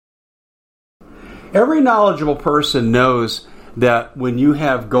Every knowledgeable person knows that when you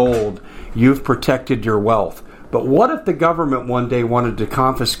have gold, you've protected your wealth. But what if the government one day wanted to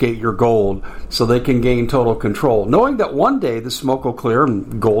confiscate your gold so they can gain total control, knowing that one day the smoke will clear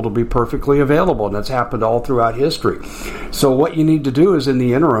and gold will be perfectly available, and that's happened all throughout history. So what you need to do is, in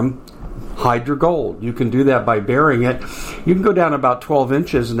the interim, hide your gold. You can do that by burying it. You can go down about 12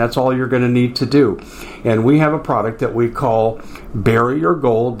 inches, and that's all you're going to need to do. And we have a product that we call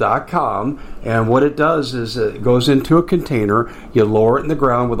buryyourgold.com, and what it does is it goes into a container. You lower it in the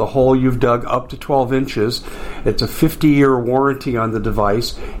ground with a hole you've dug up to 12 inches. It's a 50-year warranty on the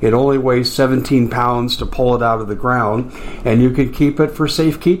device. It only weighs 17 pounds to pull it out of the ground, and you can keep it for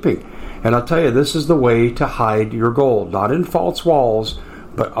safekeeping. And I'll tell you, this is the way to hide your gold, not in false walls,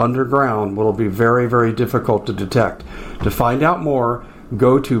 but underground. Will be very, very difficult to detect. To find out more,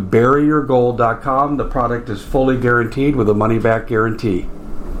 go to buryyourgold.com. The product is fully guaranteed with a money-back guarantee.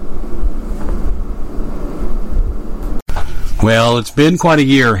 Well, it's been quite a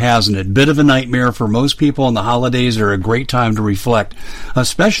year, hasn't it? Bit of a nightmare for most people, and the holidays are a great time to reflect,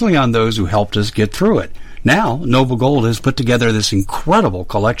 especially on those who helped us get through it. Now, Noble Gold has put together this incredible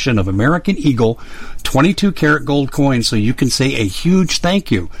collection of American Eagle 22-karat gold coins, so you can say a huge thank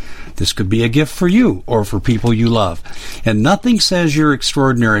you. This could be a gift for you or for people you love. And nothing says you're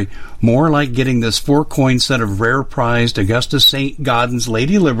extraordinary more like getting this 4-coin set of rare prized Augusta St. Gaudens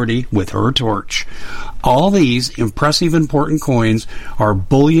Lady Liberty with her torch. All these impressive, important coins are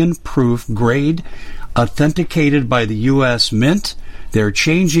bullion-proof grade, authenticated by the U.S. Mint. They're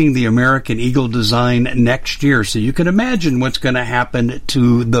changing the American Eagle design next year, so you can imagine what's going to happen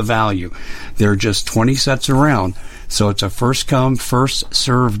to the value. There are just 20 sets around, so it's a first-come,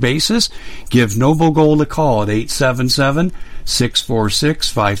 first-served basis. Give Noble Gold a call at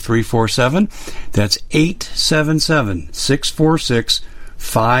 877-646-5347. That's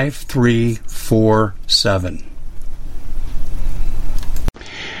 877-646-5347.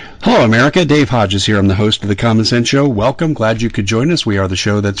 Hello, America. Dave Hodges here. I'm the host of The Common Sense Show. Welcome. Glad you could join us. We are the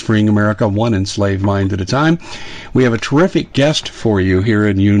show that's freeing America one enslaved mind at a time. We have a terrific guest for you here,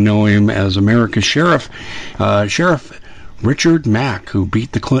 and you know him as America's Sheriff. Sheriff Richard Mack, who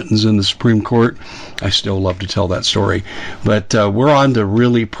beat the Clintons in the Supreme Court. I still love to tell that story. But we're on to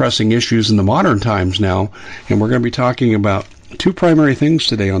really pressing issues in the modern times now, and we're going to be talking about two primary things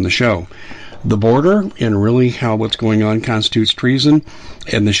today on the show. The border, and really how what's going on constitutes treason,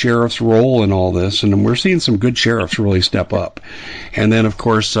 and the sheriff's role in all this. And we're seeing some good sheriffs really step up. And then, of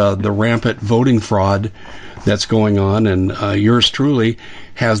course, the rampant voting fraud that's going on. And yours truly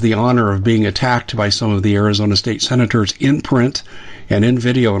has the honor of being attacked by some of the Arizona state senators in print and in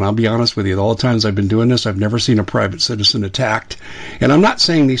video. And I'll be honest with you, all the times I've been doing this, I've never seen a private citizen attacked. And I'm not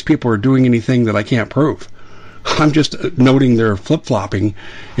saying these people are doing anything that I can't prove. I'm just noting their flip-flopping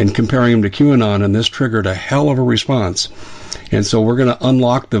and comparing them to QAnon, and this triggered a hell of a response. And so we're going to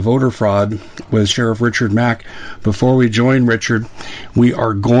unlock the voter fraud with Sheriff Richard Mack. Before we join Richard, we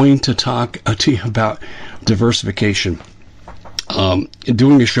are going to talk to you about diversification.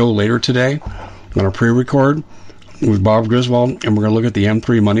 Doing a show later today on a pre-record with Bob Griswold, and we're going to look at the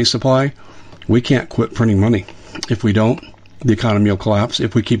M3 money supply. We can't quit printing money. If we don't, the economy will collapse.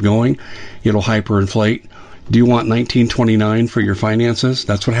 If we keep going, it'll hyperinflate. Do you want 1929 for your finances?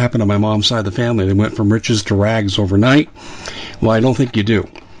 That's what happened to my mom's side of the family. They went from riches to rags overnight. Well, I don't think you do.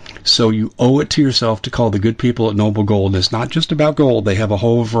 So you owe it to yourself to call the good people at Noble Gold. It's not just about gold. They have a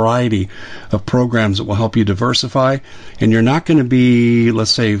whole variety of programs that will help you diversify. And you're not going to be,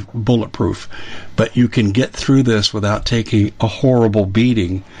 let's say, bulletproof. But you can get through this without taking a horrible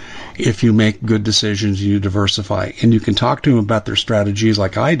beating if you make good decisions, you diversify. And you can talk to them about their strategies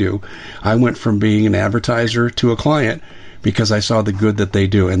like I do. I went from being an advertiser to a client because I saw the good that they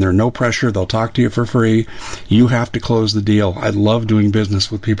do. And they're no pressure. They'll talk to you for free. You have to close the deal. I love doing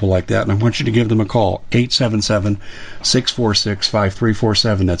business with people like that. And I want you to give them a call.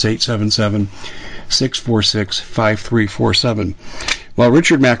 877-646-5347. That's 877-646-5347. Well,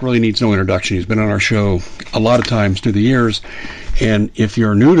 Richard Mack really needs no introduction. He's been on our show a lot of times through the years. And if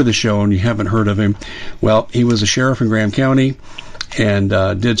you're new to the show and you haven't heard of him, well, he was a sheriff in Graham County and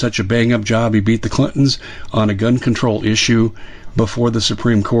did such a bang-up job. He beat the Clintons on a gun control issue before the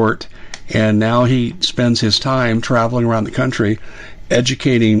Supreme Court. And now he spends his time traveling around the country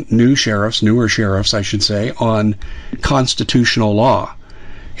educating newer sheriffs, I should say, on constitutional law.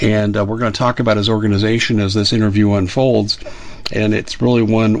 And we're going to talk about his organization as this interview unfolds. And it's really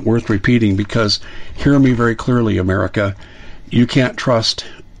one worth repeating because, hear me very clearly, America, you can't trust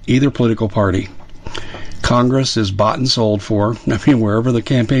either political party. Congress is bought and sold for. I mean, wherever the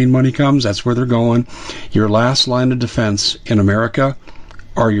campaign money comes, that's where they're going. Your last line of defense in America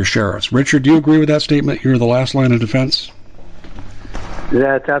are your sheriffs. Richard, do you agree with that statement? You're the last line of defense?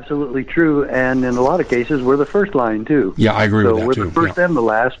 That's absolutely true, and in a lot of cases, we're the first line, too. Yeah, I agree with that, So we're too. the first and the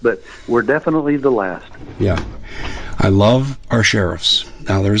last, but we're definitely the last. Yeah. I love our sheriffs.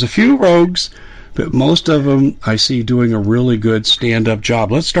 Now, there's a few rogues, but most of them I see doing a really good stand-up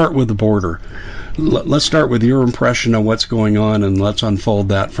job. Let's start with the border. Let's start with your impression of what's going on, and let's unfold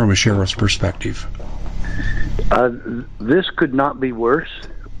that from a sheriff's perspective. This could not be worse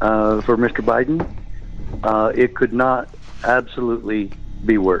for Mr. Biden. It could not absolutely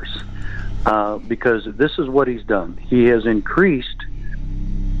be worse because this is what he's done. He has increased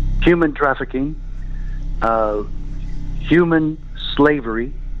human trafficking, human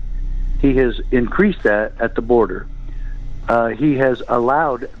slavery. He has increased that at the border. He has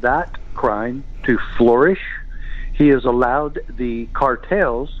allowed that crime to flourish. He has allowed the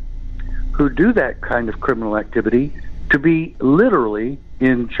cartels who do that kind of criminal activity to be literally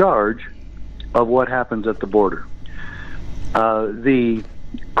in charge of what happens at the border. The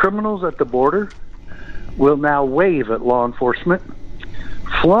criminals at the border will now wave at law enforcement,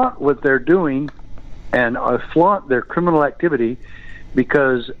 flaunt what they're doing, and flaunt their criminal activity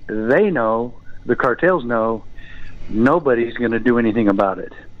because they know, the cartels know, nobody's going to do anything about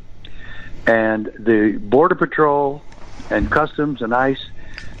it. And the Border Patrol and Customs and ICE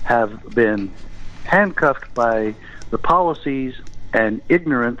have been handcuffed by the policies and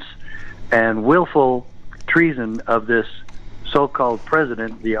ignorance and willful treason of this so-called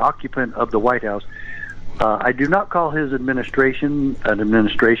president, the occupant of the White House. I do not call his administration an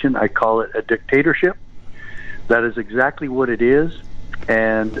administration. I call it a dictatorship. That is exactly what it is.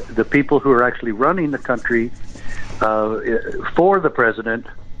 And the people who are actually running the country for the president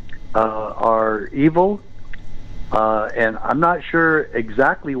are evil. And I'm not sure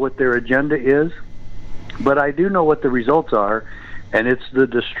exactly what their agenda is, but I do know what the results are, and it's the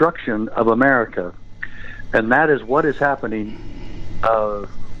destruction of America. And that is what is happening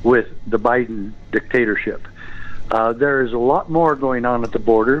with the Biden dictatorship. There is a lot more going on at the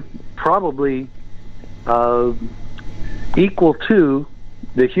border, probably equal to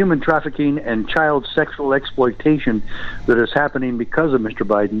the human trafficking and child sexual exploitation that is happening because of Mr.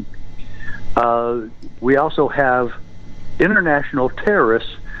 Biden. We also have international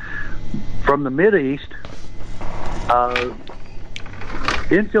terrorists from the Mideast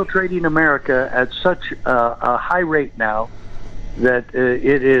infiltrating America at such a high rate now that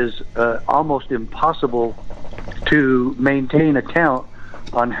it is almost impossible to maintain a count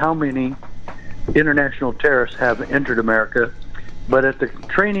on how many international terrorists have entered America. But at the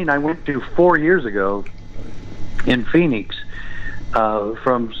training I went to 4 years ago in Phoenix,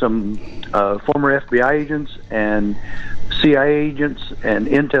 from some former FBI agents and CIA agents and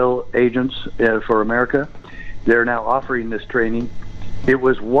intel agents for America, they're now offering this training. It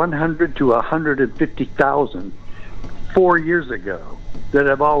was 100 to 150,000 4 years ago that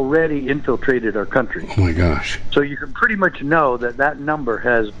have already infiltrated our country. Oh my gosh. So you can pretty much know that that number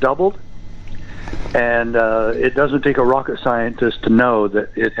has doubled, and it doesn't take a rocket scientist to know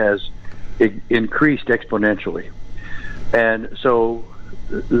that it has increased exponentially. And so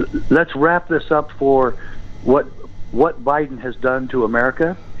let's wrap this up for what Biden has done to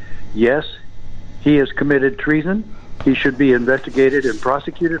America. Yes, he has committed treason. He should be investigated and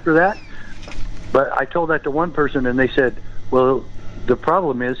prosecuted for that. But I told that to one person, and they said, well, the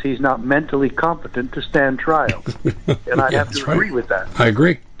problem is he's not mentally competent to stand trial. And I have to agree with that. I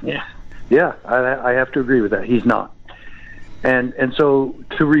agree. Yeah, I have to agree with that. He's not. And so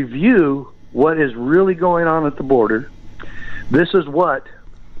to review what is really going on at the border, this is what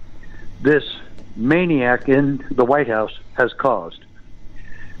this maniac in the White House has caused.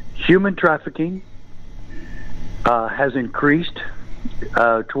 Human trafficking has increased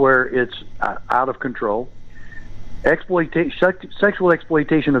to where it's out of control. Sexual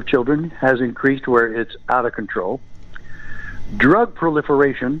exploitation of children has increased where it's out of control. Drug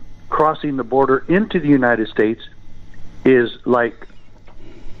proliferation crossing the border into the United States is like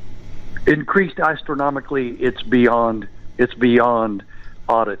increased astronomically. It's beyond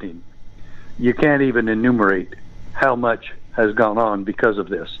auditing. You can't even enumerate how much has gone on because of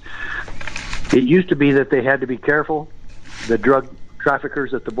this. It used to be that they had to be careful. The drug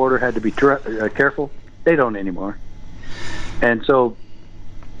traffickers at the border had to be careful. They don't anymore. And so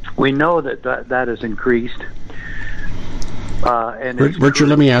we know that has increased. And Richard,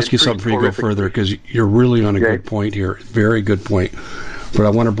 let me ask you something before you go further, because you're really on a good point here. Very good point. But I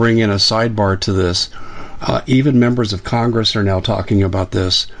want to bring in a sidebar to this. Even members of Congress are now talking about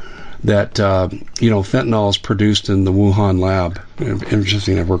this, that, fentanyl is produced in the Wuhan lab,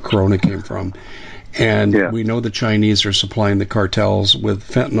 interesting, where Corona came from. And Yeah. we know the Chinese are supplying the cartels with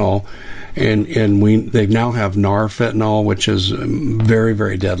fentanyl, and they now have nar-fentanyl, which is very,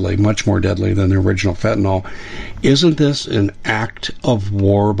 very deadly, much more deadly than the original fentanyl. Isn't this an act of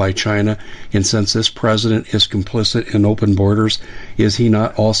war by China? And since this president is complicit in open borders, is he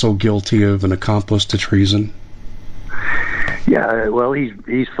not also guilty of an accomplice to treason? Yeah, well,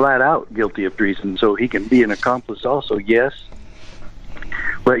 he's flat out guilty of treason, so he can be an accomplice also, yes.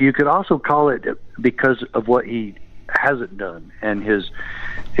 But you could also call it because of what he hasn't done and his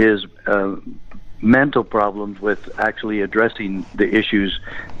mental problems with actually addressing the issues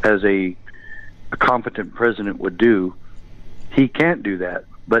as a competent president would do. He can't do that.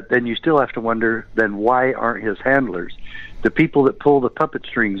 But then you still have to wonder, then why aren't his handlers, the people that pull the puppet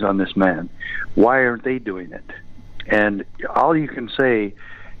strings on this man, why aren't they doing it? And all you can say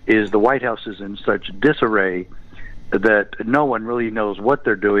is the White House is in such disarray that no one really knows what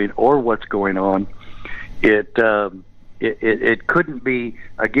they're doing or what's going on. It couldn't be,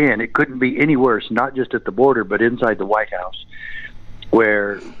 again, it couldn't be any worse, not just at the border, but inside the White House,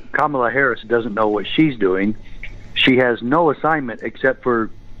 where Kamala Harris doesn't know what she's doing. She has no assignment except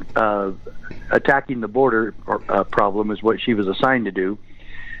for attacking the border problem is what she was assigned to do.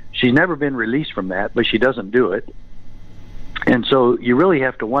 She's never been released from that, but she doesn't do it. And so you really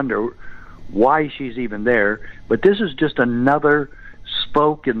have to wonder why she's even there. But this is just another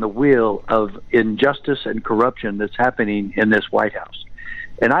spoke in the wheel of injustice and corruption that's happening in this White House.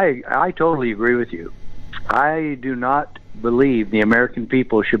 And I totally agree with you. I do not believe the American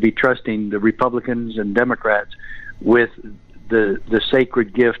people should be trusting the Republicans and Democrats with the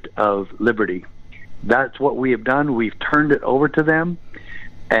sacred gift of liberty. That's what we have done. We've turned it over to them,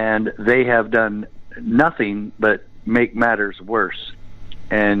 and they have done nothing but make matters worse.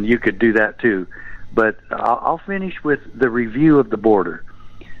 And you could do that too. But I'll finish with the review of the border.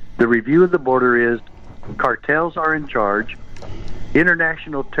 The review of the border is cartels are in charge.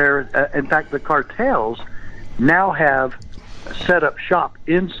 International terror. In fact, the cartels now have set up shop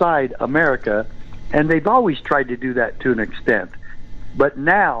inside America, and they've always tried to do that to an extent. But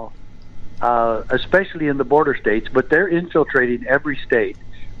now, especially in the border states, but they're infiltrating every state,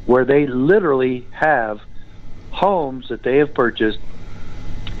 where they literally have homes that they have purchased,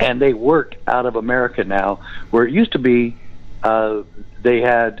 and they work out of America now, where it used to be they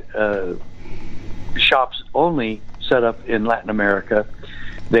had shops only set up in Latin America.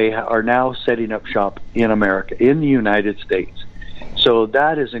 They are now setting up shop in America, in the United States. So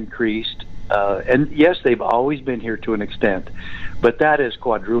that has increased. And yes, they've always been here to an extent, but that has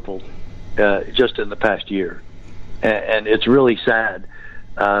quadrupled just in the past year. And it's really sad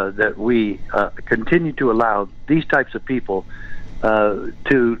that we continue to allow these types of people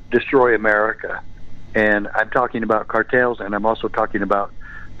to destroy America. And I'm talking about cartels, and I'm also talking about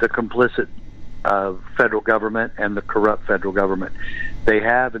the complicit federal government and the corrupt federal government. They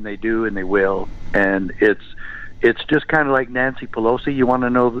have, and they do, and they will. And it's just kind of like Nancy Pelosi. You want to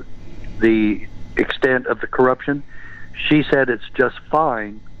know the extent of the corruption? She said it's just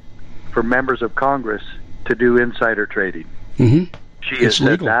fine for members of Congress to do insider trading. Mm-hmm. She has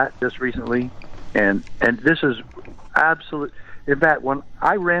said that just recently, and this is absolute. In fact, when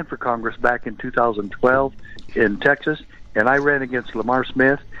I ran for Congress back in 2012 in Texas, and I ran against Lamar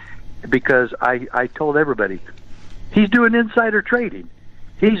Smith, because I told everybody, he's doing insider trading.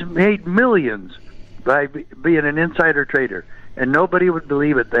 He's made millions by being an insider trader, and nobody would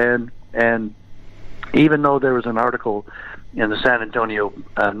believe it then. And even though there was an article in the San Antonio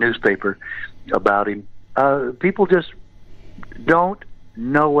newspaper about him, people just don't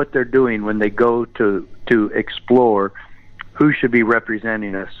know what they're doing when they go to explore who should be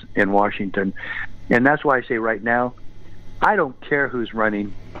representing us in Washington. And that's why I say right now, I don't care who's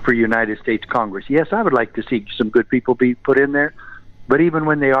running for United States Congress. Yes, I would like to see some good people be put in there, but even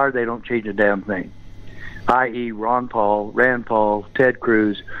when they are, they don't change a damn thing. I.e., Ron Paul, Rand Paul, Ted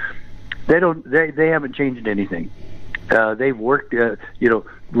Cruz. They haven't changed anything. They've worked,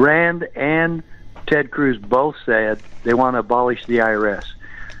 Rand and Ted Cruz both said they want to abolish the IRS.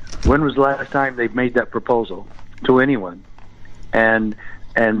 When was the last time they've made that proposal to anyone? And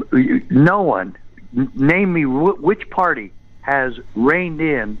no one, name me which party has reined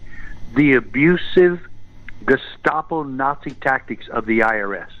in the abusive Gestapo Nazi tactics of the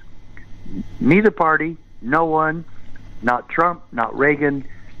IRS. Neither party, no one, not Trump, not Reagan,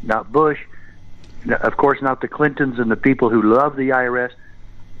 not Bush, of course not the Clintons and the people who love the IRS.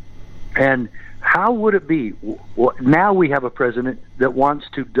 And how would it be? Now we have a president that wants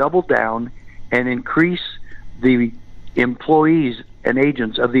to double down and increase the employees and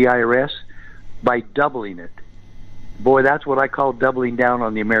agents of the IRS by doubling it. Boy, that's what I call doubling down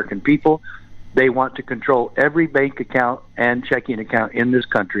on the American people. They want to control every bank account and checking account in this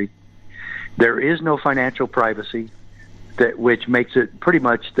country. There is no financial privacy, which makes it pretty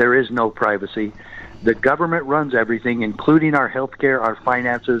much there is no privacy. The government runs everything, including our health care, our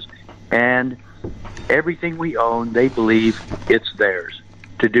finances, and everything we own. They believe it's theirs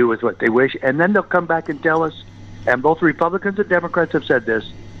to do with what they wish. And then they'll come back and tell us, and both Republicans and Democrats have said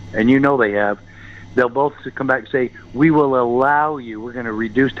this, and you know they have, they'll both come back and say, we will allow you, we're going to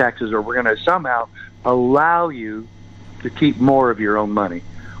reduce taxes, or we're going to somehow allow you to keep more of your own money.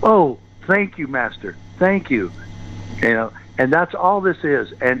 Oh, thank you, Master. Thank you. And that's all this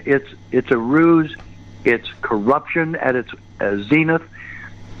is. And it's a ruse. It's corruption at its zenith.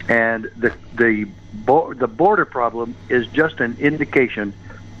 And the border problem is just an indication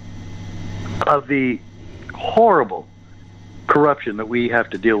of the horrible corruption that we have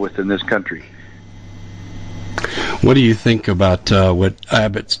to deal with in this country. What do you think about what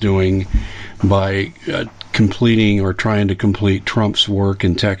Abbott's doing by completing or trying to complete Trump's work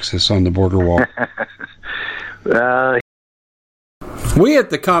in Texas on the border wall? We at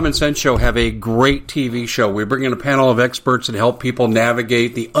the Common Sense Show have a great TV show. We bring in a panel of experts and help people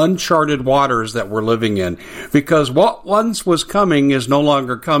navigate the uncharted waters that we're living in. Because what once was coming is no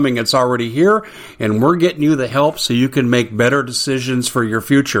longer coming. It's already here, and we're getting you the help so you can make better decisions for your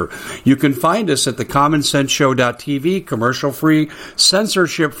future. You can find us at thecommonsenseshow.tv, commercial-free,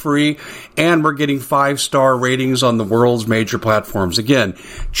 censorship-free, and we're getting 5-star ratings on the world's major platforms. Again,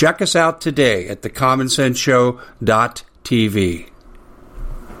 check us out today at thecommonsenseshow.tv.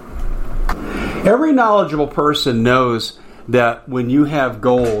 Every knowledgeable person knows that when you have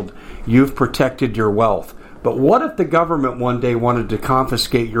gold, you've protected your wealth. But what if the government one day wanted to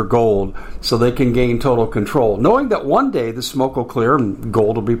confiscate your gold so they can gain total control, knowing that one day the smoke will clear and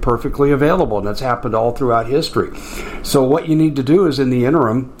gold will be perfectly available, and that's happened all throughout history. So what you need to do is, in the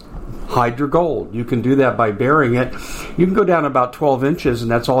interim, hide your gold. You can do that by burying it. You can go down about 12 inches, and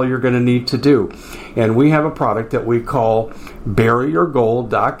that's all you're going to need to do. And we have a product that we call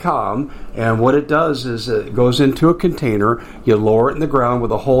buryyourgold.com, and what it does is it goes into a container. You lower it in the ground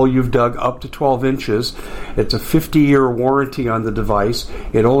with a hole you've dug up to 12 inches. It's a 50-year warranty on the device.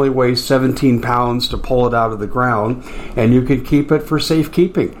 It only weighs 17 pounds to pull it out of the ground, and you can keep it for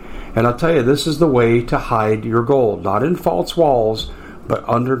safekeeping. And I'll tell you, this is the way to hide your gold, not in false walls, but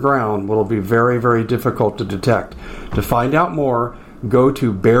underground. Will be very, very difficult to detect. To find out more, go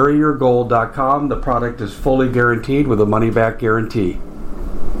to buryyourgold.com. The product is fully guaranteed with a money-back guarantee.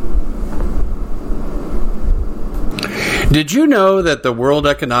 Did you know that the World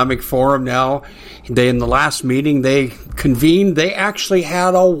Economic Forum now, in the last meeting they convened, they actually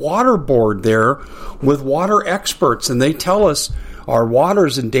had a water board there with water experts, and they tell us our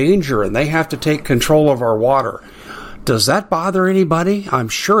water's in danger and they have to take control of our water. Does that bother anybody? I'm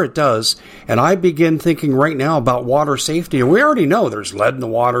sure it does. And I begin thinking right now about water safety. And we already know there's lead in the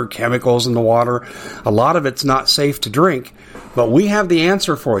water, chemicals in the water. A lot of it's not safe to drink. But we have the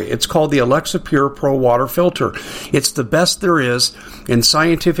answer for you. It's called the Alexa Pure Pro Water Filter. It's the best there is, and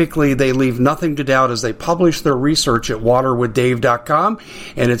scientifically they leave nothing to doubt as they publish their research at waterwithdave.com,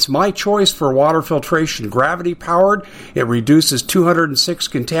 and it's my choice for water filtration. Gravity-powered, it reduces 206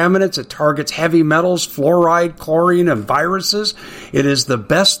 contaminants, it targets heavy metals, fluoride, chlorine, and viruses. It is the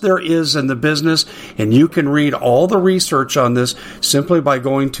best there is in the business, and you can read all the research on this simply by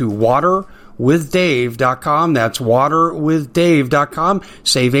going to waterwithdave.com. That's waterwithdave.com.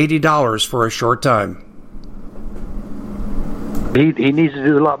 Save $80 for a short time. He needs to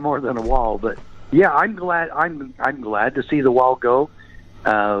do a lot more than a wall, but yeah, I'm glad to see the wall go.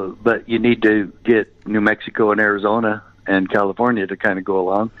 But you need to get New Mexico and Arizona and California to kind of go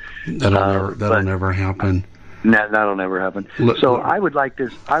along. That'll never happen. No, that'll never happen. So I would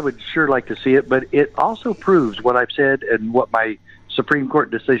sure like to see it, but it also proves what I've said and what my Supreme Court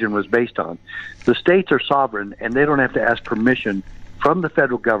decision was based on. The states are sovereign, and they don't have to ask permission from the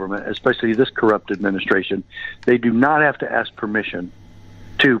federal government, especially this corrupt administration. They do not have to ask permission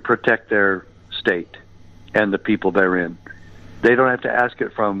to protect their state and the people therein. They don't have to ask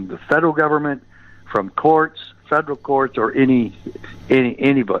it from the federal government, from courts, federal courts, or anyone.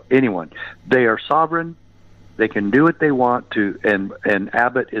 They are sovereign. They can do what they want to, and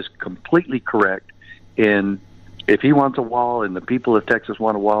Abbott is completely correct in, if he wants a wall and the people of Texas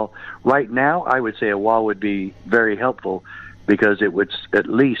want a wall, right now I would say a wall would be very helpful, because it would at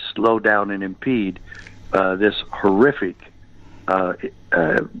least slow down and impede this horrific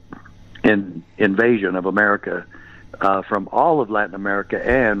invasion of America from all of Latin America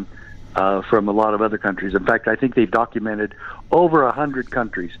and from a lot of other countries. In fact, I think they've documented over 100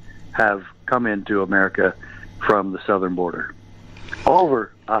 countries have come into America from the southern border.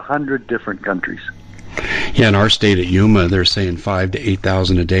 Over 100 different countries. Yeah, in our state at Yuma, they're saying 5,000 to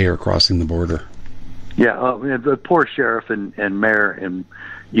 8,000 a day are crossing the border. Yeah, the poor sheriff and mayor in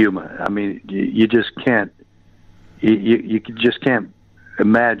Yuma. I mean, you just can't. You just can't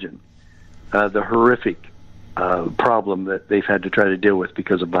imagine the horrific problem that they've had to try to deal with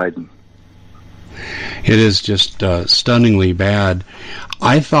because of Biden. It is just stunningly bad.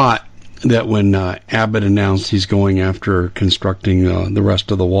 I thought that when Abbott announced he's going after constructing the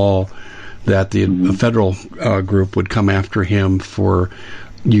rest of the wall, that the federal group would come after him for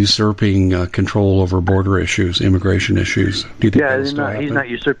usurping control over border issues, immigration issues. Do you think he's not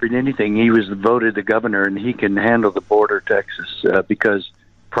usurping anything. He was voted the governor, and he can handle the border, Texas,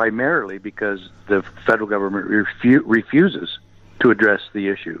 primarily because the federal government refuses to address the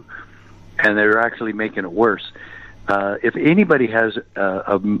issue, and they're actually making it worse. If anybody has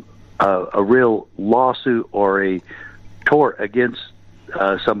a real lawsuit or a tort against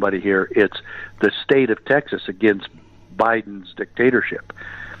somebody here, it's the state of Texas against Biden's dictatorship.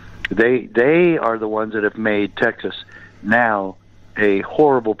 They are the ones that have made Texas now a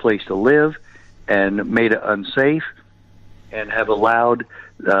horrible place to live and made it unsafe and have allowed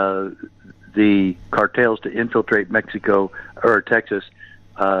the cartels to infiltrate Mexico or Texas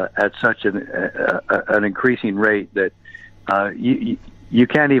at such an increasing rate that you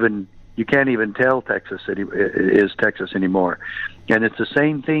can't even tell Texas is Texas anymore. And it's the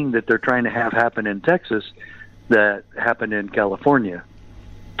same thing that they're trying to have happen in Texas that happened in California.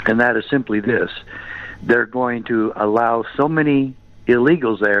 And that is simply this. They're going to allow so many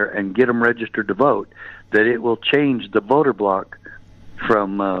illegals there and get them registered to vote that it will change the voter block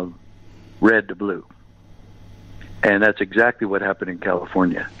from red to blue. And that's exactly what happened in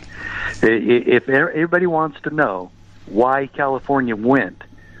California. If everybody wants to know why California went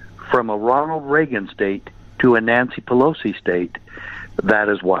from a Ronald Reagan state to a Nancy Pelosi state, that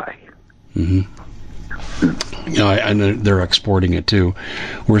is why. Mm-hmm. And they're exporting it too.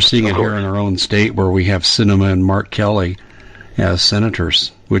 We're seeing it here in our own state, where we have Sinema and Mark Kelly as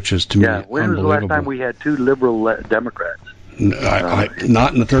senators, which is to me unbelievable. When was the last time we had two liberal Democrats?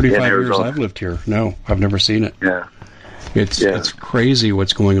 Not in the 35 years I've lived here. No, I've never seen it. Yeah. It's crazy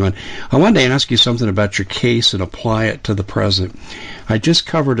what's going on. I wanted to ask you something about your case and apply it to the present. I just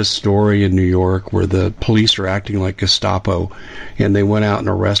covered a story in New York where the police are acting like Gestapo, and they went out and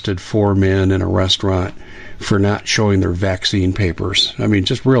arrested 4 men in a restaurant for not showing their vaccine papers. I mean,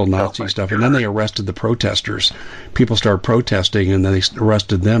 just real Nazi stuff. And then they arrested the protesters. People started protesting, and then they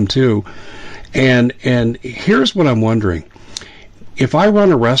arrested them too. And here's what I'm wondering. If I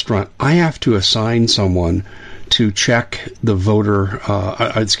run a restaurant, I have to assign someone to check the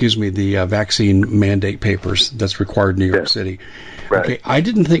the vaccine mandate papers that's required in New York City. Right. Okay, I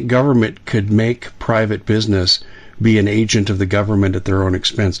didn't think government could make private business be an agent of the government at their own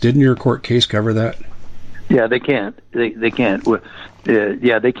expense. Didn't your court case cover that? Yeah, they can't. They can't.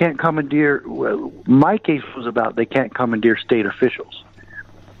 They can't commandeer. Well, my case was about they can't commandeer state officials.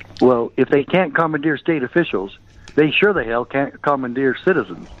 Well, if they can't commandeer state officials, they sure the hell can't commandeer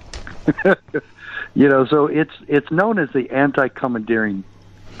citizens. So it's known as the anti-commandeering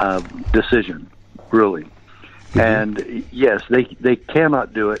decision, really. Mm-hmm. And yes, they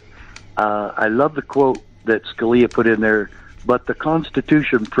cannot do it. I love the quote that Scalia put in there, but the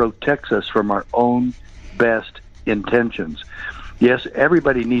Constitution protects us from our own best intentions. Yes,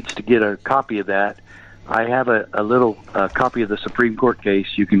 everybody needs to get a copy of that. I have a little copy of the Supreme Court case.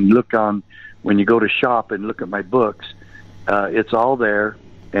 You can look on when you go to shop and look at my books. It's all there,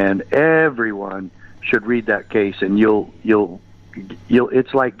 and everyone should read that case. And you'll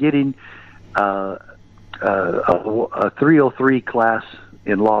it's like getting a 303 class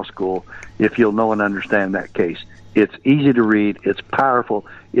in law school if you'll know and understand that case. It's easy to read. It's powerful.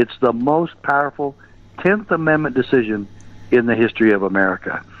 It's the most powerful 10th Amendment decision in the history of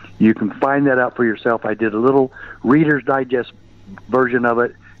America. You can find that out for yourself. I did a little Reader's Digest version of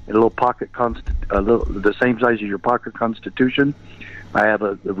it, a little the same size as your pocket Constitution. I have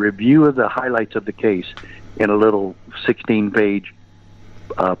a review of the highlights of the case in a little 16-page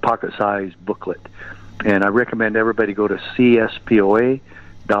pocket-sized booklet. And I recommend everybody go to cspoa.org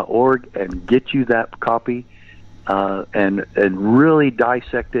and get you that copy and really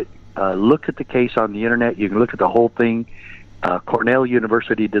dissect it. Look at the case on the internet. You can look at the whole thing. Cornell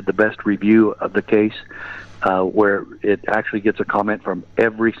University did the best review of the case, where it actually gets a comment from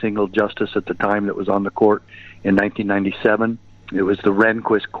every single justice at the time that was on the court in 1997. It was the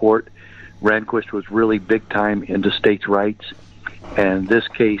Rehnquist court. Rehnquist was really big time into states' rights, and this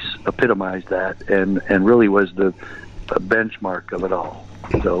case epitomized that and really was the benchmark of it all.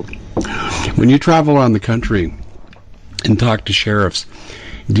 So, when you travel around the country, and talk to sheriffs,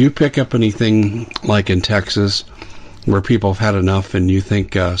 do you pick up anything like in Texas where people have had enough and you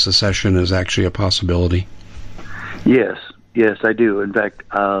think secession is actually a possibility? Yes, I do. In fact,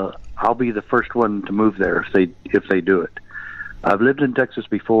 I'll be the first one to move there if they do it. I've lived in Texas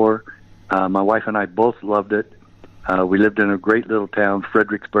before. My wife and I both loved it. We lived in a great little town,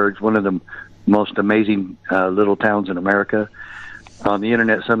 Fredericksburg, one of the most amazing little towns in America. On the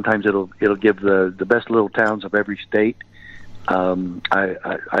internet, sometimes it'll give the best little towns of every state.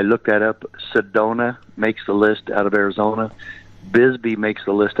 I looked that up. Sedona makes the list out of Arizona. Bisbee makes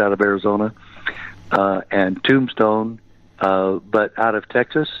the list out of Arizona, and Tombstone. But out of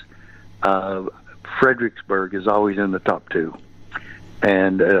Texas, Fredericksburg is always in the top two,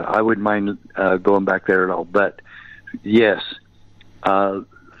 and I wouldn't mind going back there at all. But yes,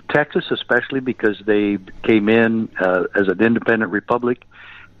 Texas, especially because they came in as an independent republic,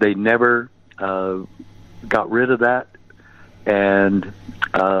 they never got rid of that, and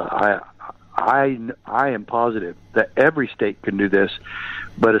I am positive that every state can do this,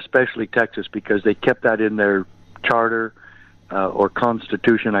 but especially Texas, because they kept that in their charter or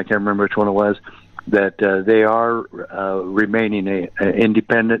constitution. I can't remember which one it was. That they are remaining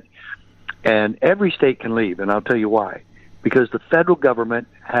independent, and every state can leave, and I'll tell you why. Because the federal government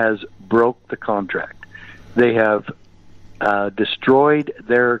has broke the contract. They have destroyed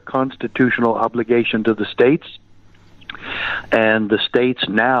their constitutional obligation to the states, and the states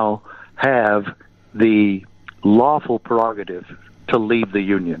now have the lawful prerogative to leave the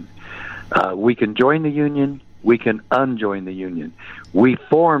union. We can join the union. We can unjoin the union. We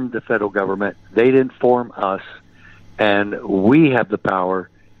formed the federal government. They didn't form us, and we have the power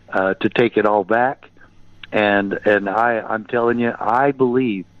to take it all back. And I'm telling you, I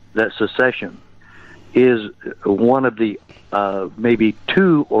believe that secession is one of the maybe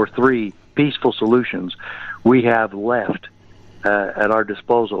 2 or 3 peaceful solutions we have left at our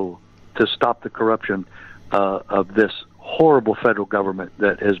disposal to stop the corruption of this horrible federal government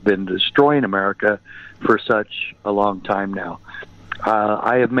that has been destroying America for such a long time now.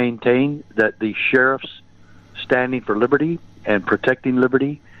 I have maintained that the sheriffs standing for liberty and protecting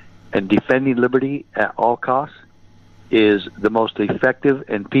liberty and defending liberty at all costs is the most effective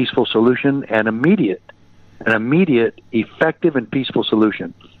and peaceful solution, and an immediate, effective and peaceful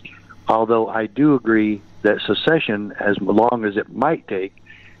solution. Although I do agree that secession, as long as it might take,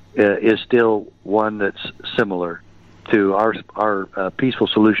 is still one that's similar to our peaceful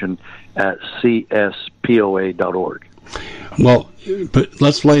solution at cspoa.org. Well, but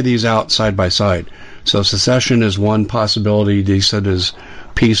let's lay these out side by side. So secession is one possibility. They said is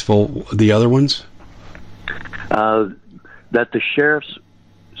peaceful. The other ones? That the sheriffs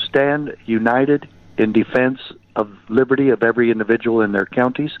stand united in defense of liberty of every individual in their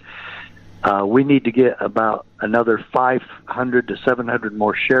counties. We need to get about another 500 to 700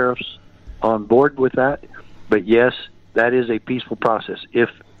 more sheriffs on board with that. But yes, that is a peaceful process. If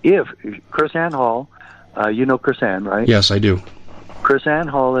Chris Ann Hall, you know Chris Ann, right? Yes, I do. Chris Ann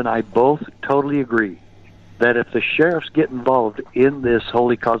Hall and I both totally agree that if the sheriffs get involved in this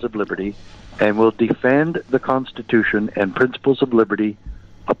holy cause of liberty and will defend the Constitution and principles of liberty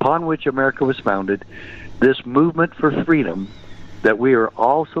upon which America was founded, this movement for freedom that we are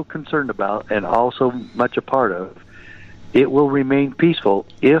all so concerned about and also much a part of, it will remain peaceful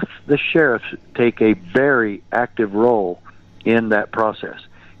if the sheriffs take a very active role in that process.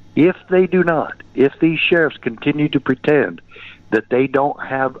 If they do not, if these sheriffs continue to pretend that they don't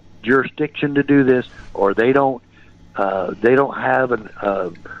have jurisdiction to do this, or they don't have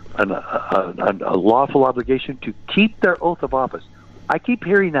a lawful obligation to keep their oath of office. I keep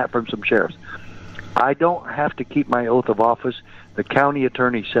hearing that from some sheriffs. I don't have to keep my oath of office. The county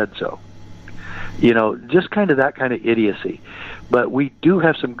attorney said so. You know, just kind of that kind of idiocy. But we do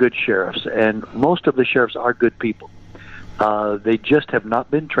have some good sheriffs, and most of the sheriffs are good people. They just have not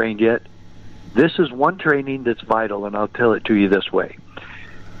been trained yet. This is one training that's vital, and I'll tell it to you this way.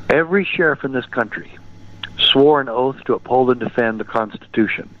 Every sheriff in this country swore an oath to uphold and defend the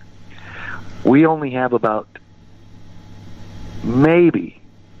Constitution. We only have about maybe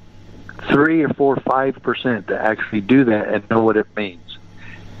 3 or 4 or 5% that actually do that and know what it means.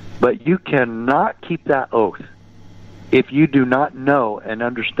 But you cannot keep that oath if you do not know and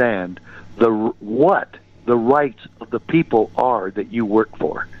understand what the rights of the people are that you work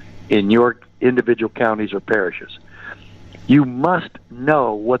for in your individual counties or parishes. You must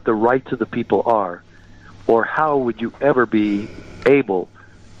know what the rights of the people are, or how would you ever be able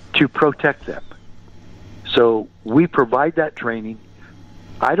to protect them? So we provide that training.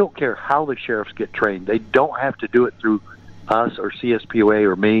 I don't care how the sheriffs get trained. They don't have to do it through us or CSPOA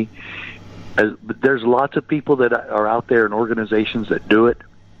or me. There's lots of people that are out there and organizations that do it,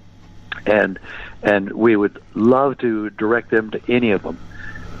 and we would love to direct them to any of them.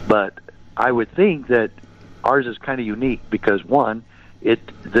 But I would think that ours is kind of unique because, one,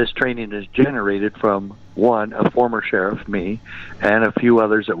 this training is generated from, one, a former sheriff, me, and a few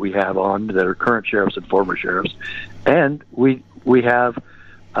others that we have on that are current sheriffs and former sheriffs. And we have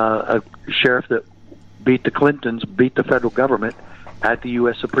a sheriff that beat the Clintons, beat the federal government at the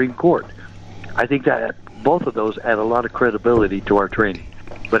U.S. Supreme Court. I think that both of those add a lot of credibility to our training.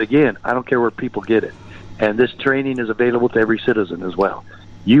 But again, I don't care where people get it. And this training is available to every citizen as well.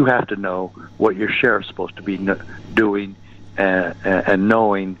 You have to know what your sheriff's supposed to be doing and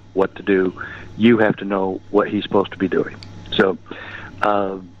knowing what to do. You have to know what he's supposed to be doing. So,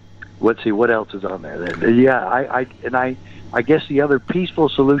 let's see, what else is on there? Yeah, I guess the other peaceful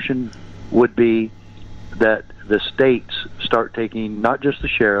solution would be that the states start taking, not just the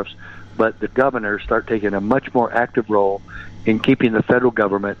sheriffs, but the governors start taking a much more active role in keeping the federal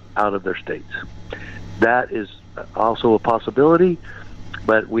government out of their states. That is also a possibility,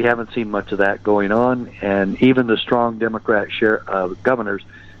 but we haven't seen much of that going on, and even the strong Democrat governors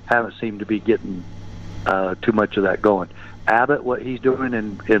haven't seemed to be getting too much of that going. Abbott, what he's doing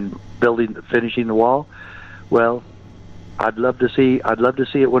in finishing the wall, well, I'd love to see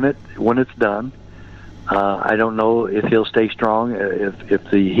it when it's done. I don't know if he'll stay strong, if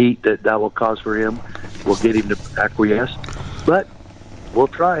the heat that will cause for him will get him to acquiesce, but we'll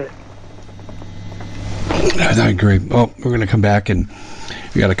try it. I agree. Well, we're going to come back, and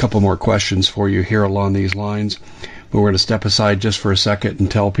we got a couple more questions for you here along these lines, but we're going to step aside just for a second and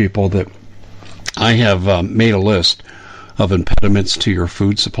tell people that I have made a list of impediments to your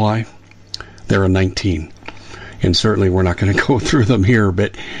food supply. There are 19. And certainly we're not going to go through them here,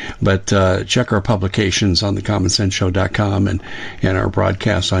 but check our publications on thecommonsenseshow.com and our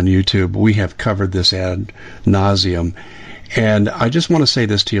broadcasts on YouTube. We have covered this ad nauseum. And I just want to say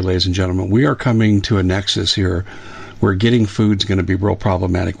this to you, ladies and gentlemen. We are coming to a nexus here where getting food is going to be real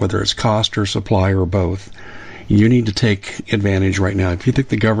problematic, whether it's cost or supply or both. You need to take advantage right now. If you think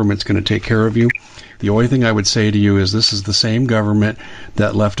the government's going to take care of you, the only thing I would say to you is this is the same government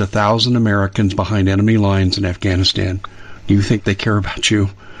that left 1,000 Americans behind enemy lines in Afghanistan. Do you think they care about you?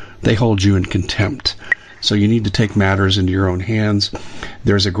 They hold you in contempt. So you need to take matters into your own hands.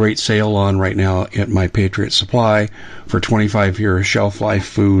 There's a great sale on right now at My Patriot Supply for 25-year shelf life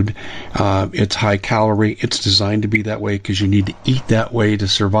food. It's high calorie. It's designed to be that way because you need to eat that way to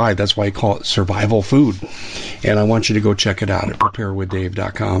survive. That's why I call it survival food. And I want you to go check it out at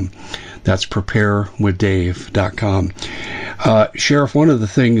preparewithdave.com. That's preparewithdave.com. Sheriff, one of the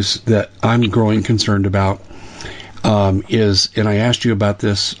things that I'm growing concerned about is, and I asked you about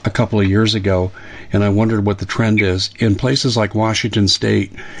this a couple of years ago, and I wondered what the trend is. In places like Washington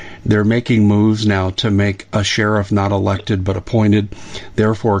State, they're making moves now to make a sheriff not elected but appointed,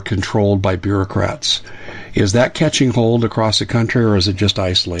 therefore controlled by bureaucrats. Is that catching hold across the country, or is it just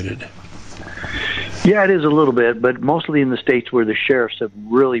isolated? Yeah, it is a little bit, but mostly in the states where the sheriffs have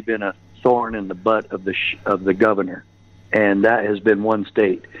really been a thorn in the butt of the governor, and that has been one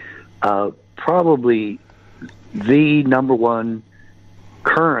state. Probably the number one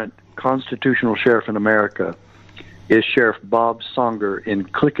current constitutional sheriff in America is Sheriff Bob Songer in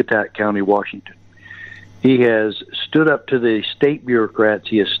Klickitat County, Washington. He has stood up to the state bureaucrats.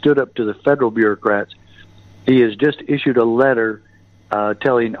 He has stood up to the federal bureaucrats. He has just issued a letter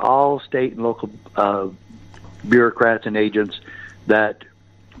telling all state and local bureaucrats and agents that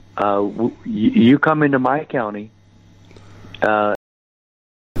you come into my county.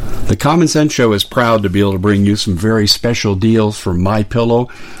 The Common Sense Show is proud to be able to bring you some very special deals from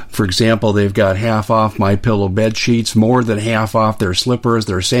MyPillow. For example, they've got half off MyPillow bed sheets, more than half off their slippers,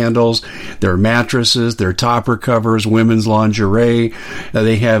 their sandals, their mattresses, their topper covers, women's lingerie.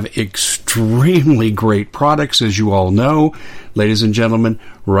 They have extremely great products, as you all know. Ladies and gentlemen,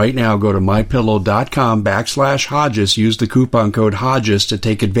 right now go to mypillow.com/Hodges. Use the coupon code Hodges to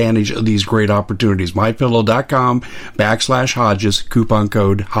take advantage of these great opportunities. mypillow.com/Hodges, coupon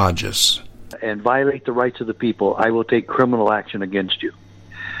code Hodges. And violate the rights of the people, I will take criminal action against you.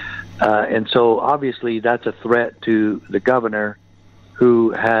 And so obviously that's a threat to the governor,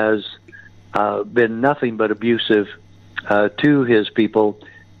 who has been nothing but abusive to his people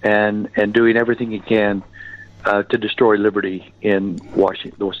and doing everything he can to destroy liberty in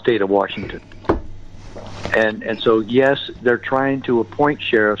Washington, the state of Washington. And so, yes, they're trying to appoint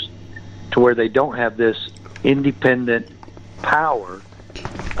sheriffs to where they don't have this independent power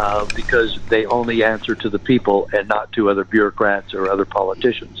because they only answer to the people and not to other bureaucrats or other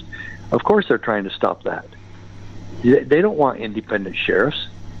politicians. Of course they're trying to stop that. They don't want independent sheriffs.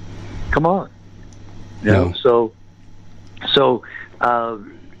 Come on. You know, so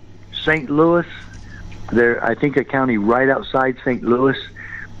St. Louis, I think a county right outside St. Louis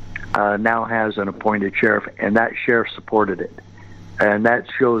now has an appointed sheriff, and that sheriff supported it. And that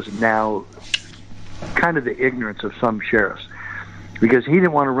shows now kind of the ignorance of some sheriffs, because he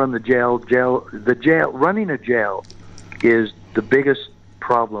didn't want to run the jail. Running a jail is the biggest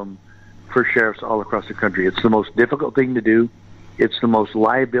problem for sheriffs all across the country. It's the most difficult thing to do. It's the most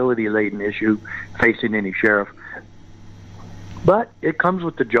liability-laden issue facing any sheriff. But it comes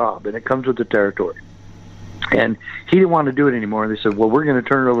with the job, and it comes with the territory. And he didn't want to do it anymore. And they said, well, we're going to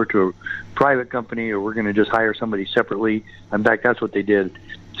turn it over to a private company, or we're going to just hire somebody separately. In fact, that's what they did.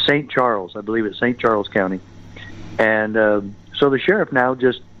 St. Charles, I believe it's St. Charles County. And so the sheriff now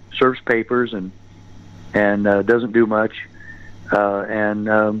just serves papers and doesn't do much,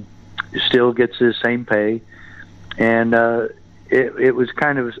 and still gets his same pay. And it was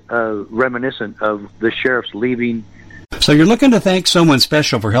kind of reminiscent of the sheriffs leaving. So you're looking to thank someone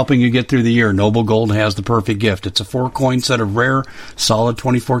special for helping you get through the year. Noble Gold has the perfect gift. It's a 4-coin set of rare, solid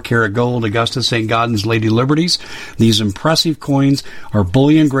 24-karat gold Augusta St. Gaudens Lady Liberties. These impressive coins are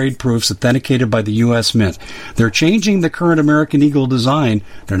bullion-grade proofs authenticated by the U.S. Mint. They're changing the current American Eagle design.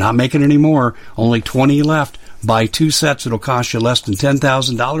 They're not making any more. Only 20 left. Buy 2 sets. It'll cost you less than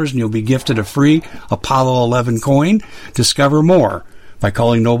 $10,000, and you'll be gifted a free Apollo 11 coin. Discover more by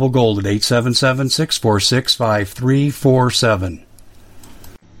calling Noble Gold at 877-646-5347.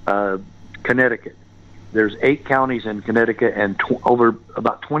 Connecticut. There's 8 counties in Connecticut, and over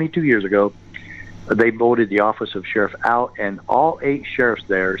about 22 years ago, they voted the office of sheriff out, and all 8 sheriffs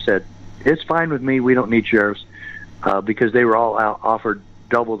there said, it's fine with me, we don't need sheriffs, because they were all offered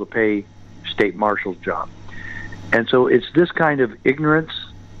double the pay state marshal's job. And so it's this kind of ignorance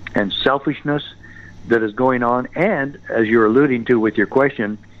and selfishness that is going on, and, as you're alluding to with your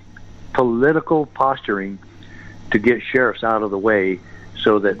question, political posturing to get sheriffs out of the way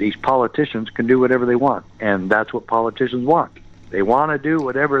so that these politicians can do whatever they want. And that's what politicians want. They want to do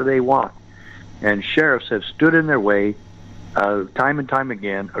whatever they want. And sheriffs have stood in their way time and time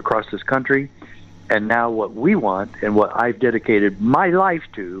again across this country. And now what we want, and what I've dedicated my life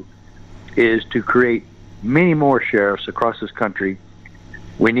to, is to create many more sheriffs across this country.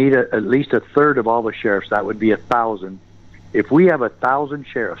 We need at least a third of all the sheriffs. That would be 1,000. If we have 1,000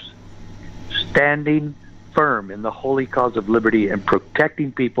 sheriffs standing firm in the holy cause of liberty and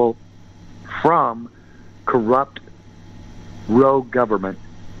protecting people from corrupt rogue government,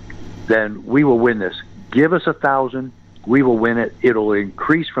 then we will win this. Give us 1,000, we will win it. It'll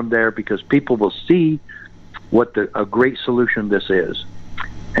increase from there, because people will see what a great solution this is.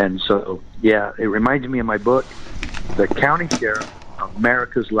 And so, yeah, it reminds me of my book, The County Sheriff,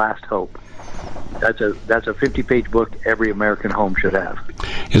 America's Last Hope. That's a 50-page book every American home should have.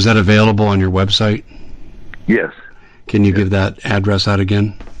 Is that available on your website? Yes. Can you give that address out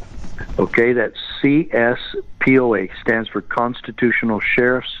again? Okay, that's CSPOA, stands for Constitutional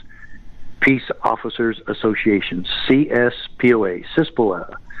Sheriffs Peace Officers Association. CSPOA,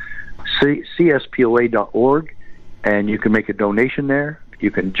 CISPOA, CSPOA.org, and you can make a donation there.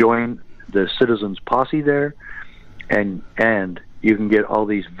 You can join the Citizens Posse there, and you can get all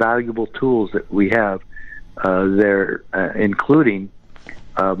these valuable tools that we have there, including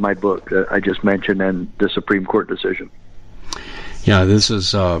my book that I just mentioned and the Supreme Court decision. Yeah, this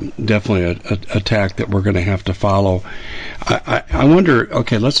is definitely a tack that we're going to have to follow. I wonder,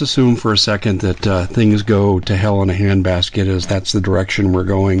 okay, let's assume for a second that things go to hell in a handbasket, as that's the direction we're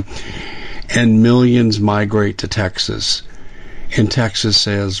going, and millions migrate to Texas, and Texas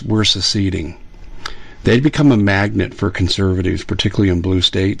says, we're seceding. They'd become a magnet for conservatives, particularly in blue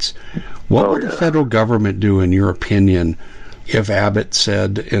states. What would the federal government do, in your opinion, if Abbott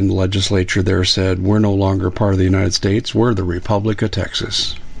said, in the legislature there said, we're no longer part of the United States, we're the Republic of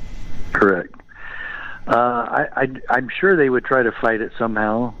Texas? Correct. I'm sure they would try to fight it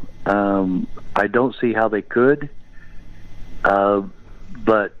somehow. I don't see how they could.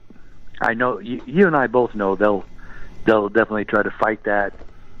 But I know, you and I both know they'll definitely try to fight that.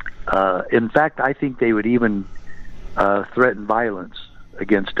 In fact, I think they would even threaten violence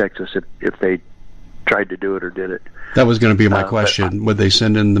against Texas if they tried to do it or did it. That was going to be my question. Would they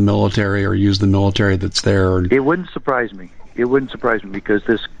send in the military or use the military that's there? Or... It wouldn't surprise me. It wouldn't surprise me, because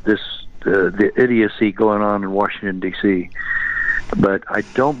the idiocy going on in Washington, D.C. But I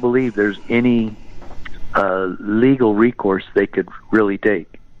don't believe there's any legal recourse they could really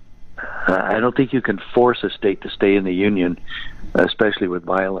take. I don't think you can force a state to stay in the Union, especially with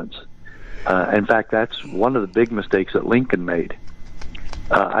violence. In fact, that's one of the big mistakes that Lincoln made.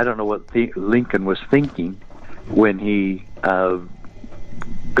 I don't know what Lincoln was thinking when he got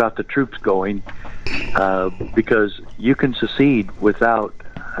got the troops going, because you can secede without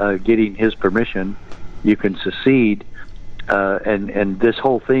getting his permission. You can secede, and this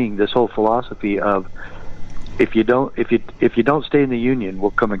whole thing, this whole philosophy of if you don't stay in the Union,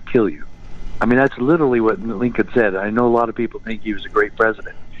 we'll come and kill you. I mean, that's literally what Lincoln said. I know a lot of people think he was a great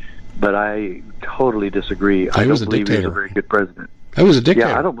president, but I totally disagree. I don't believe he was a very good president. He was a dictator.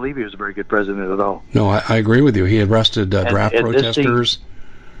 Yeah, I don't believe he was a very good president at all. No, I agree with you. He arrested draft protesters.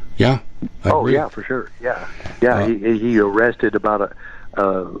 Yeah. Yeah, for sure. Yeah. He arrested about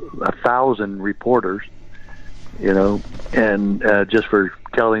 1,000 reporters, and just for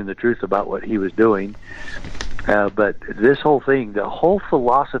telling the truth about what he was doing. But this whole thing, the whole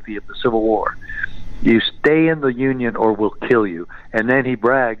philosophy of the Civil War, you stay in the Union or we'll kill you. And then he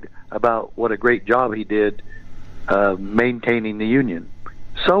bragged about what a great job he did maintaining the Union.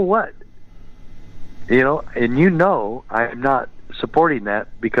 So what? And I'm not supporting that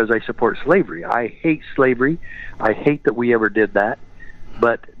because I support slavery. I hate slavery. I hate that we ever did that.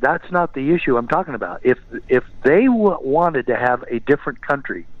 But that's not the issue I'm talking about. If they wanted to have a different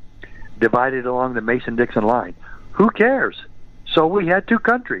country divided along the Mason-Dixon line, who cares? So we had two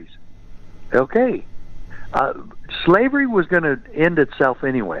countries. Okay. Slavery was going to end itself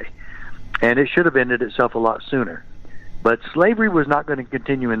anyway, and it should have ended itself a lot sooner. But slavery was not going to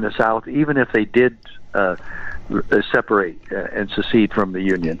continue in the South, even if they did separate and secede from the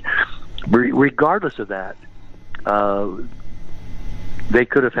Union. Regardless of that, they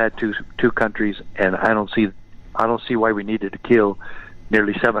could have had two countries, and I don't see why we needed to kill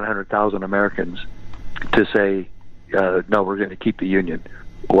nearly 700,000 Americans to say no, we're going to keep the Union.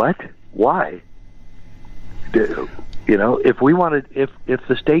 What? Why? If we wanted, if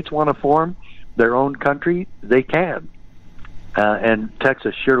the states want to form their own country, they can, and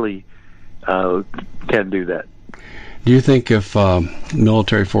Texas surely can do that. Do you think if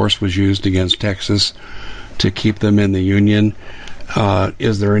military force was used against Texas to keep them in the Union,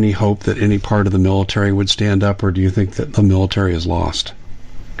 is there any hope that any part of the military would stand up, or do you think that the military is lost?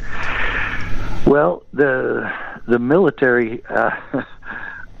 Well, the military,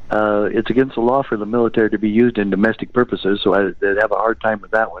 it's against the law for the military to be used in domestic purposes, so they'd have a hard time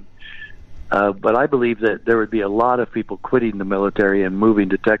with that one. But I believe that there would be a lot of people quitting the military and moving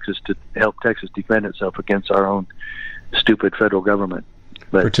to Texas to help Texas defend itself against our own stupid federal government.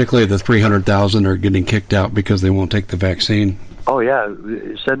 But, particularly the 300,000 are getting kicked out because they won't take the vaccine. Oh yeah,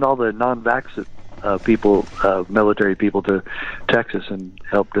 send all the non-vax people, military people, to Texas and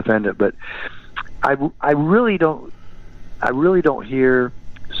help defend it. But I really don't hear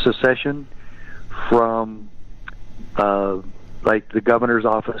secession from like the governor's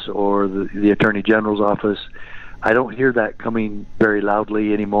office or the attorney general's office. I don't hear that coming very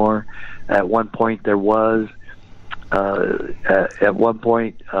loudly anymore. At one point there was. At one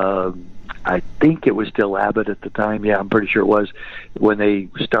point, I think it was still Abbott at the time. Yeah, I'm pretty sure it was, when they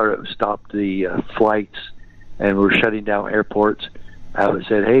stopped the flights and were shutting down airports. Abbott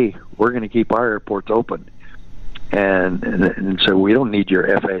said, "Hey, we're going to keep our airports open, and so we don't need your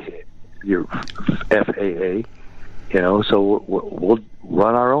FAA. So we'll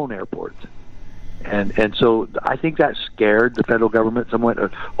run our own airports." And so I think that scared the federal government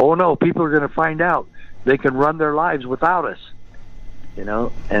somewhat. Oh no, people are going to find out they can run their lives without us, and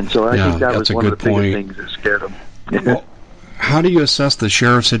so I think that was one of the biggest things that scared them. Well, how do you assess the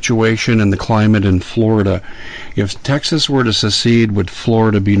sheriff situation and the climate in Florida? If Texas were to secede, would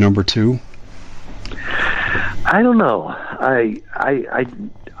Florida be number 2? I don't know. I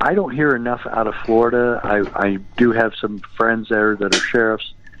don't hear enough out of Florida. I do have some friends there that are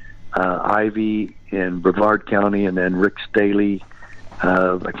sheriffs. Ivy in Brevard County, and then Rick Staley.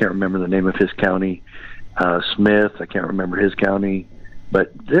 I can't remember the name of his county. Smith, I can't remember his county,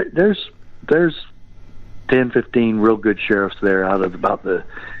 but there's 10, 15 real good sheriffs there out of about the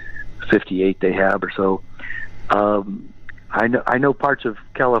 58 they have or so. I know parts of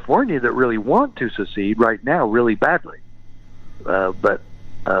California that really want to secede right now really badly, but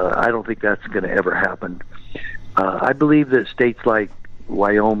I don't think that's going to ever happen. I believe that states like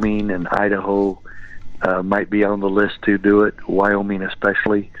Wyoming and Idaho might be on the list to do it, Wyoming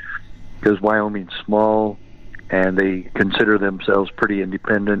especially, because Wyoming's small and they consider themselves pretty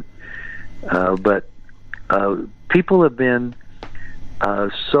independent. But people have been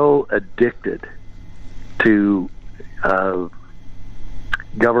so addicted to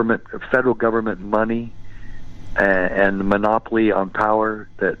federal government money and the monopoly on power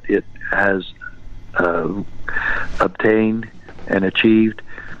that it has obtained and achieved.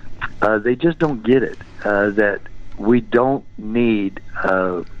 They just don't get it, that we don't need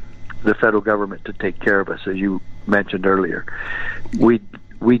the federal government to take care of us, as you mentioned earlier. We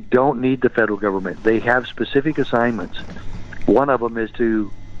we don't need the federal government. They have specific assignments. One of them is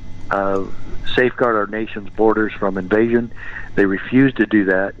to safeguard our nation's borders from invasion. They refuse to do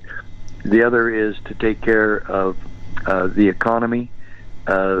that. The other is to take care of the economy.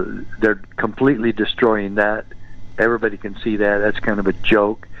 They're completely destroying that. Everybody can see that. That's kind of a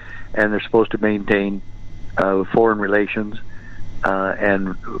joke. And they're supposed to maintain foreign relations.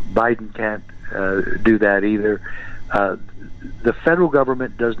 And Biden can't do that either. The federal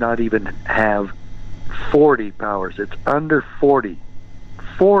government does not even have 40 powers. It's under 40.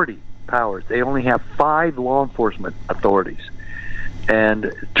 40 powers. They only have 5 law enforcement authorities.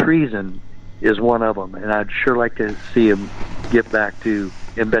 And treason is one of them. And I'd sure like to see him get back to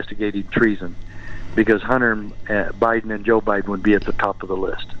investigating treason, because Hunter Biden and Joe Biden would be at the top of the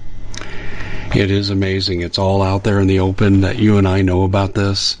list. It is amazing. It's all out there in the open that you and I know about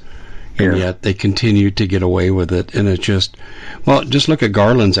this, and yet they continue to get away with it. And it's just, well, just look at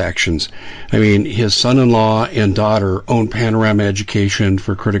Garland's actions. I mean, his son-in-law and daughter own Panorama Education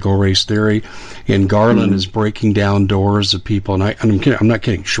for critical race theory, and Garland is breaking down doors of people. And I'm not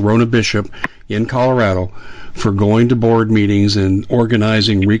kidding. Sharona Bishop in Colorado, for going to board meetings and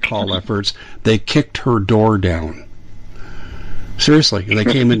organizing recall efforts, they kicked her door down. Seriously, they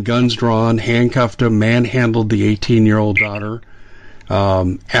came in guns drawn, handcuffed him, manhandled the 18-year-old daughter.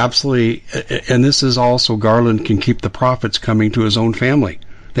 Absolutely, and this is also, Garland can keep the profits coming to his own family.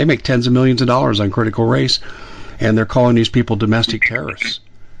 They make tens of millions of dollars on critical race, and they're calling these people domestic terrorists.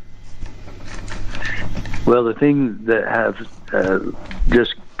 Well, the thing that has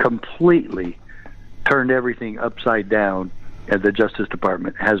just completely turned everything upside down at the Justice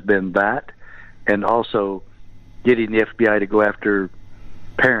Department has been that, and also getting the FBI to go after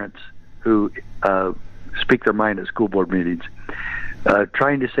parents who speak their mind at school board meetings,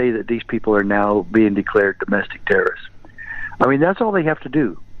 trying to say that these people are now being declared domestic terrorists. I mean, that's all they have to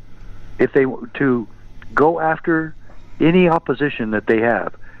do. If they to go after any opposition that they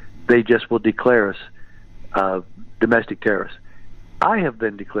have, they just will declare us domestic terrorists. I have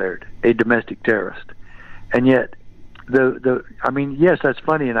been declared a domestic terrorist, and yet I mean, yes, that's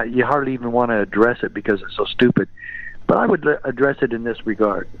funny, and you hardly even want to address it because it's so stupid. But I would address it in this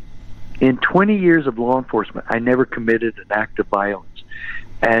regard. In 20 years of law enforcement, I never committed an act of violence,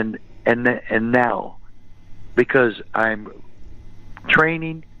 and now, because I'm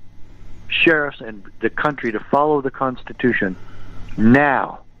training sheriffs and the country to follow the Constitution,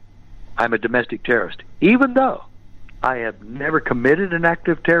 now I'm a domestic terrorist, even though I have never committed an act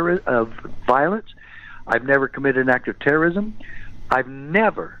of violence. I've never committed an act of terrorism. I've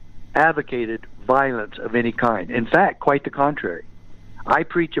never advocated violence of any kind. In fact, quite the contrary. I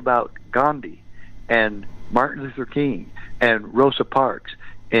preach about Gandhi and Martin Luther King and Rosa Parks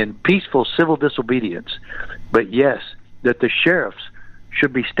and peaceful civil disobedience. But yes, that the sheriffs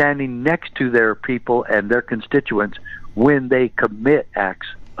should be standing next to their people and their constituents when they commit acts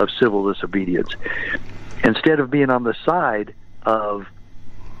of civil disobedience. Instead of being on the side of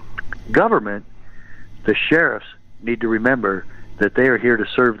government, the sheriffs need to remember that they are here to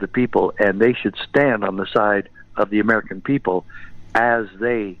serve the people, and they should stand on the side of the American people as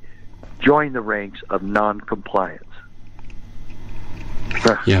they join the ranks of non-compliance.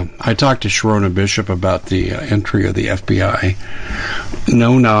 Yeah, I talked to Sharona Bishop about the entry of the FBI.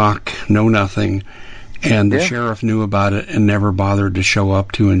 No knock, no nothing. And the sheriff knew about it and never bothered to show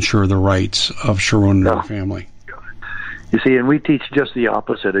up to ensure the rights of Sharona and her family. You see, and we teach just the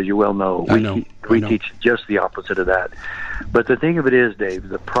opposite, as you well know. We teach just the opposite of that. But the thing of it is, Dave,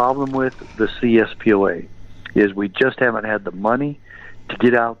 the problem with the CSPOA is we just haven't had the money to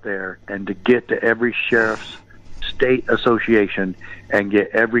get out there and to get to every sheriff's state association and get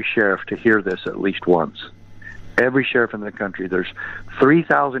every sheriff to hear this at least once. Every sheriff in the country. There's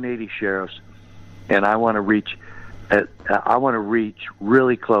 3,080 sheriffs, and I want to reach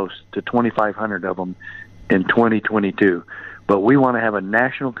really close to 2,500 of them in 2022. But we want to have a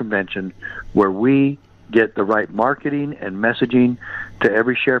national convention where we get the right marketing and messaging to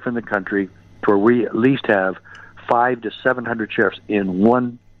every sheriff in the country, to where we at least have 500 to 700 sheriffs in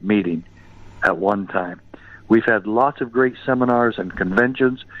one meeting at one time. We've had lots of great seminars and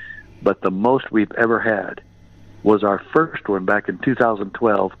conventions, but the most we've ever had was our first one back in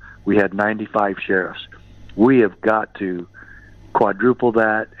 2012. We had 95 sheriffs. We have got to quadruple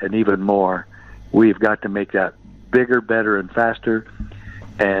that and even more. We've got to make that bigger, better, and faster.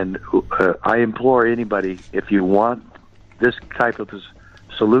 And I implore anybody, if you want this type of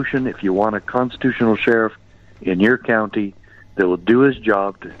solution, if you want a constitutional sheriff in your county that will do his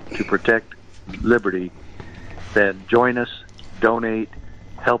job to protect liberty, then join us, donate,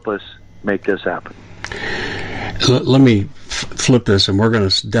 help us make this happen. Let me flip this, and we're going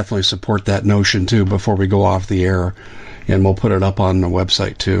to definitely support that notion, too, before we go off the air. And we'll put it up on the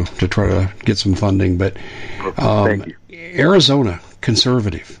website, too, to try to get some funding. But Thank you. Arizona,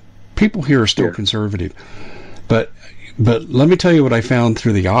 conservative. People here are still conservative. But let me tell you what I found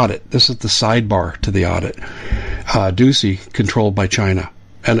through the audit. This is the sidebar to the audit. Ducey, controlled by China.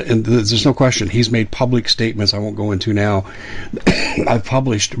 And there's no question. He's made public statements I won't go into now. I've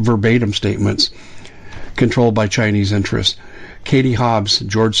published verbatim statements controlled by Chinese interests. Katie Hobbs,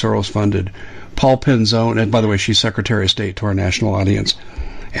 George Soros funded. Paul Penzone, and by the way, she's Secretary of State to our national audience.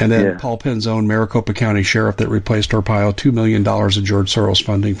 And then Paul Penzone, Maricopa County Sheriff that replaced Arpaio, $2 million of George Soros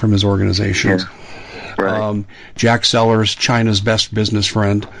funding from his organizations. Yeah. Right. Jack Sellers, China's best business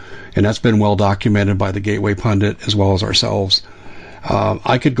friend, and that's been well documented by the Gateway Pundit as well as ourselves.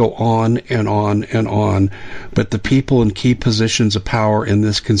 I could go on and on and on, but the people in key positions of power in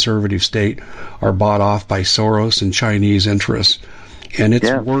this conservative state are bought off by Soros and Chinese interests. And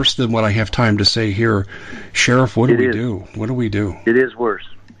it's worse than what I have time to say here. Sheriff, what do we do? What do we do? It is worse.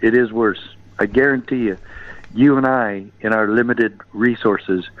 It is worse. I guarantee you, you and I, in our limited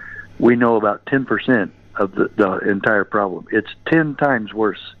resources, we know about 10% of the entire problem. It's 10 times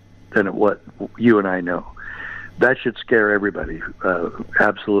worse than what you and I know. That should scare everybody,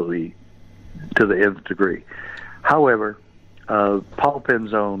 absolutely, to the nth degree. However, Paul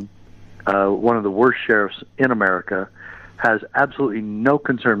Penzone, one of the worst sheriffs in America, has absolutely no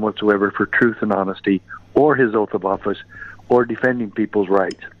concern whatsoever for truth and honesty or his oath of office or defending people's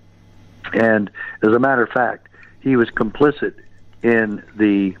rights. And as a matter of fact, he was complicit in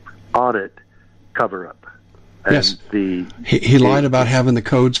the audit cover-up. Yes. He lied about having the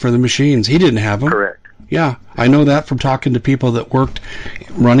codes for the machines. He didn't have them. Correct. Yeah, I know that from talking to people that worked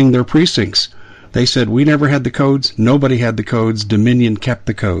running their precincts. They said, we never had the codes. Nobody had the codes. Dominion kept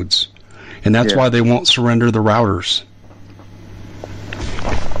the codes. And that's why they won't surrender the routers.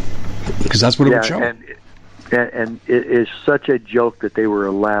 Because that's what it would show. And it is such a joke that they were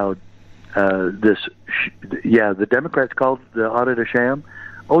allowed the Democrats called the audit a sham.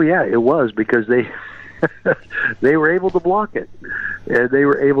 Oh, yeah, it was, because they they were able to block it. And they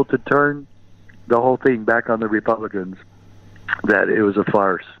were able to turn the whole thing back on the Republicans, that it was a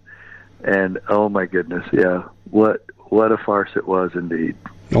farce. And, oh, my goodness, what a farce it was indeed.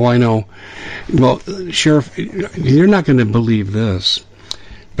 Oh, I know. Well, Sheriff, you're not going to believe this,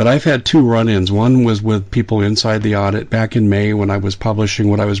 but I've had two run-ins. One was with people inside the audit back in May when I was publishing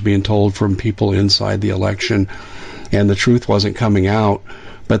what I was being told from people inside the election, and the truth wasn't coming out,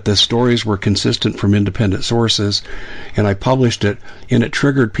 but the stories were consistent from independent sources, and I published it, and it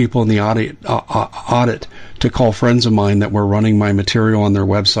triggered people in the audit to call friends of mine that were running my material on their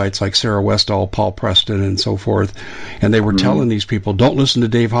websites, like Sarah Westall, Paul Preston, and so forth, and they were telling these people, don't listen to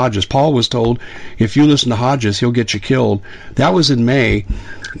Dave Hodges. Paul was told, if you listen to Hodges, he'll get you killed. That was in May.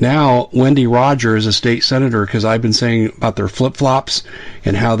 Now, Wendy Rogers, a state senator, because I've been saying about their flip-flops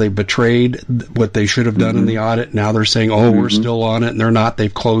and how they betrayed what they should have done in the audit. Now they're saying, we're still on it, and they're not.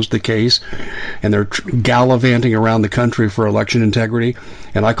 They've closed the case, and they're gallivanting around the country for election integrity,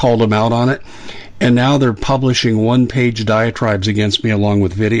 and I called them out on it. And now they're publishing one-page diatribes against me along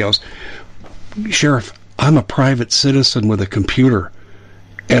with videos. Sheriff, I'm a private citizen with a computer,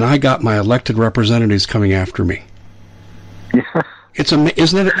 and I got my elected representatives coming after me. Yeah.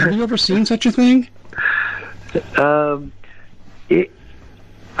 Isn't it? Have you ever seen such a thing?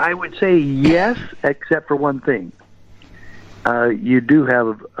 I would say yes, except for one thing. You do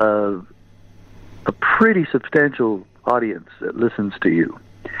have a pretty substantial audience that listens to you.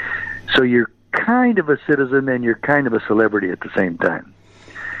 So you're kind of a citizen and you're kind of a celebrity at the same time.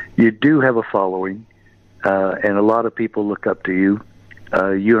 You do have a following, and a lot of people look up to you.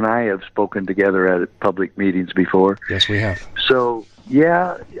 You and I have spoken together at public meetings before. Yes, we have. So,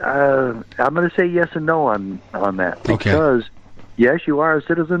 I'm going to say yes and no on that. Because, yes, you are a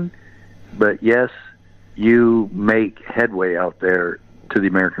citizen, but yes, you make headway out there to the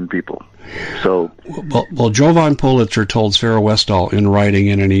American people. So, well, Jovan Pulitzer told Sarah Westall in writing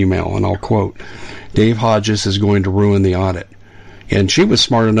in an email, and I'll quote, Dave Hodges is going to ruin the audit. And she was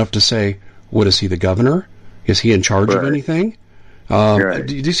smart enough to say, what, is he the governor? Is he in charge of anything? Right.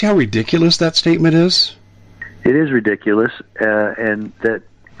 Do you see how ridiculous that statement is? It is ridiculous, and that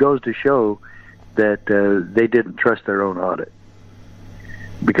goes to show that they didn't trust their own audit,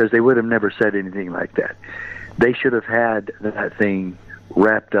 because they would have never said anything like that. They should have had that thing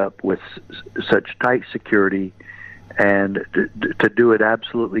wrapped up with such tight security and to do it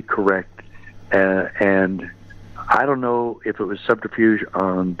absolutely correct. And I don't know if it was subterfuge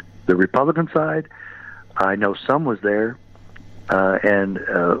on the Republican side. I know some was there. and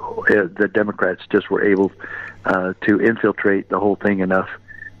the Democrats just were able to infiltrate the whole thing enough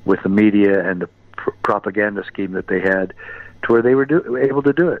with the media and the propaganda scheme that they had to where they were able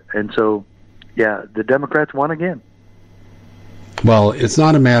to do it. And so, yeah, the Democrats won again. Well, it's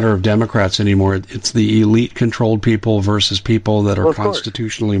not a matter of Democrats anymore. It's the elite-controlled people versus people that are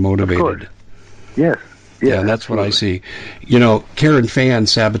constitutionally motivated. Yes. Yeah, and that's absolutely what I see. You know, Karen Fann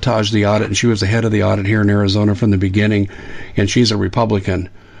sabotaged the audit, and she was the head of the audit here in Arizona from the beginning, and she's a Republican.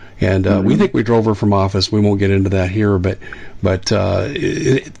 And we think we drove her from office. We won't get into that here, but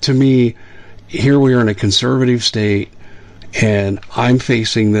to me, here we are in a conservative state, and I'm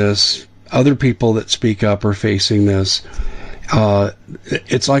facing this. Other people that speak up are facing this.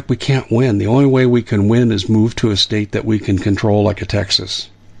 It's like we can't win. The only way we can win is move to a state that we can control, like a Texas.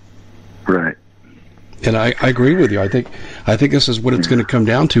 Right. And I agree with you. I think this is what it's going to come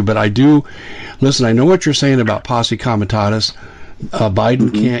down to. But I do listen. I know what you're saying about posse comitatus.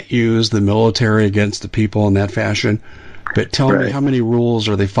 Biden can't use the military against the people in that fashion. But tell me, how many rules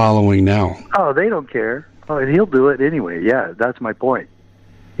are they following now? Oh, they don't care. Oh, and he'll do it anyway. Yeah, that's my point.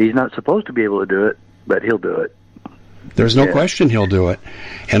 He's not supposed to be able to do it, but he'll do it. There's no question he'll do it,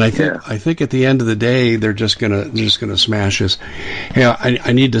 and I think at the end of the day they're just gonna smash us. Yeah,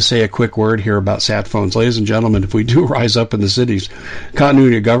 I need to say a quick word here about sat phones, ladies and gentlemen. If we do rise up in the cities,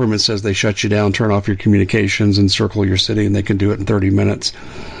 continuity of government says they shut you down, turn off your communications, and circle your city, and they can do it in 30 minutes.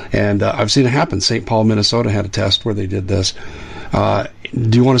 And I've seen it happen. St. Paul, Minnesota had a test where they did this.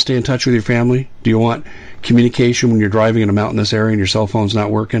 Do you want to stay in touch with your family? Do you want communication when you're driving in a mountainous area and your cell phone's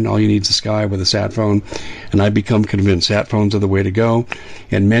not working? All you need is a Sky with a sat phone. And I've become convinced sat phones are the way to go.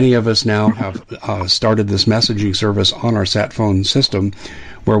 And many of us now have started this messaging service on our sat phone system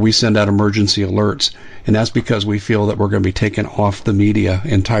where we send out emergency alerts. And that's because we feel that we're going to be taken off the media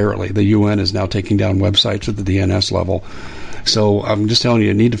entirely. The UN is now taking down websites at the DNS level. So I'm just telling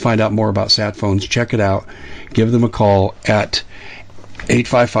you need to find out more about sat phones. Check it out. Give them a call at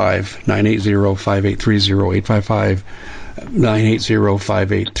 855-980-5830,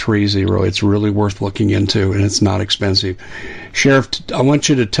 855-980-5830. It's really worth looking into, and it's not expensive. Sheriff, I want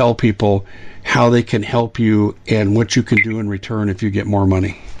you to tell people how they can help you and what you can do in return if you get more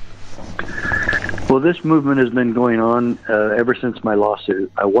money. Well, this movement has been going on ever since my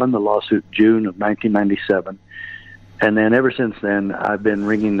lawsuit. I won the lawsuit June of 1997, and then ever since then, I've been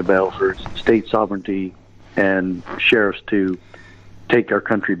ringing the bell for state sovereignty and sheriffs to take our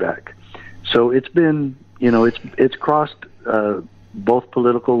country back. So it's been, it's crossed both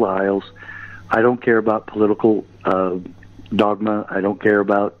political aisles. I don't care about political dogma. I don't care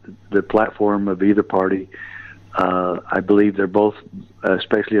about the platform of either party. I believe they're both,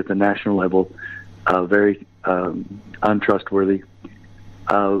 especially at the national level, very untrustworthy.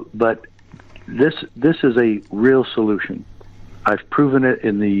 But this is a real solution. I've proven it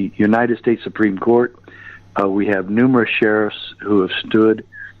in the United States Supreme Court. We have numerous sheriffs who have stood.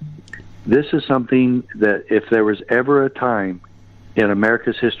 This is something that if there was ever a time in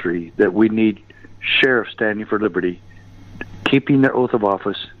America's history that we need sheriffs standing for liberty, keeping their oath of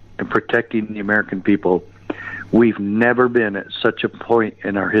office and protecting the American people, we've never been at such a point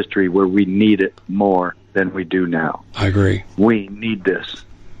in our history where we need it more than we do now. I agree. We need this.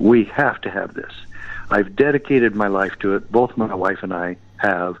 We have to have this. I've dedicated my life to it. Both my wife and I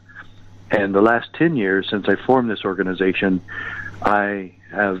have. And the last 10 years since I formed this organization, I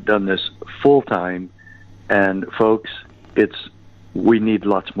have done this full time. And folks, we need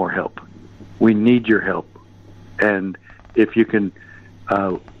lots more help. We need your help. And if you can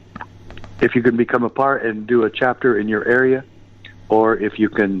become a part and do a chapter in your area, or if you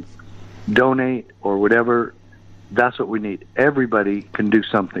can donate or whatever, that's what we need. Everybody can do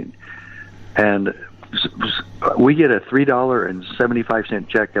something. And we get a $3.75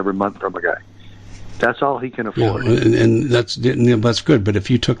 check every month from a guy. That's all he can afford. Yeah, and that's good. But if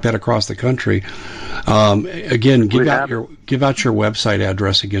you took that across the country, again, give out your website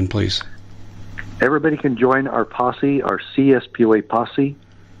address again, please. Everybody can join our posse, our CSPOA posse,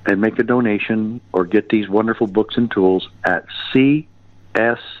 and make a donation or get these wonderful books and tools at CSPOA.org,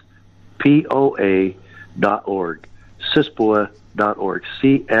 CSPOA.org,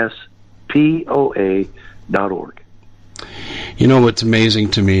 CSPOA.org. You know what's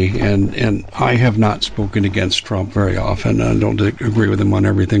amazing to me, and I have not spoken against Trump very often. I don't agree with him on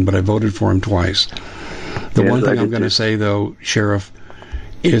everything, but I voted for him twice. The one thing I'm going to say, though, Sheriff,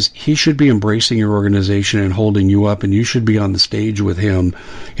 is he should be embracing your organization and holding you up, and you should be on the stage with him,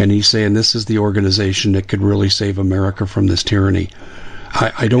 and he's saying this is the organization that could really save America from this tyranny.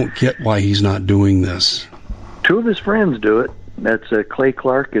 I don't get why he's not doing this. Two of his friends do it. That's Clay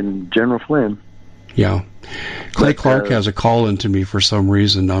Clark and General Flynn. Yeah. Clay Clark has a call into me for some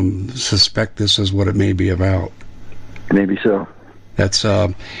reason. I suspect this is what it may be about. Maybe so. That's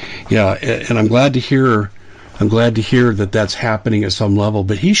yeah, and I'm glad to hear that that's happening at some level.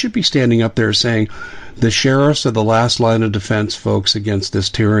 But he should be standing up there saying, the sheriffs are the last line of defense, folks, against this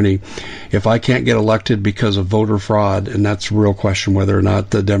tyranny. If I can't get elected because of voter fraud, and that's a real question whether or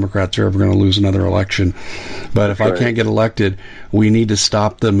not the Democrats are ever going to lose another election, but if I can't get elected, we need to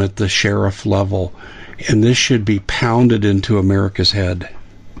stop them at the sheriff level. And this should be pounded into America's head.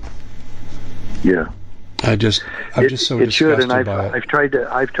 Yeah. I'm just so disgusted it should, and by it. I've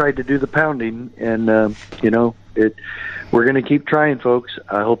tried to do the pounding, and we're going to keep trying, folks.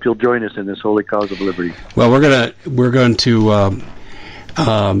 I hope you'll join us in this holy cause of liberty. Well, we're going to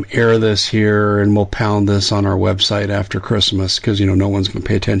air this here, and we'll pound this on our website after Christmas, because no one's going to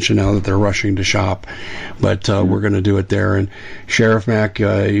pay attention now that they're rushing to shop. But we're going to do it there. And Sheriff Mack,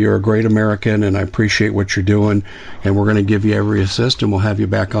 you're a great American, and I appreciate what you're doing. And we're going to give you every assist, and we'll have you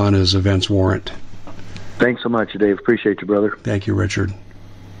back on as events warrant. Thanks so much, Dave. Appreciate you, brother. Thank you, Richard.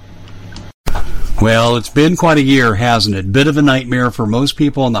 Well, it's been quite a year, hasn't it? Bit of a nightmare for most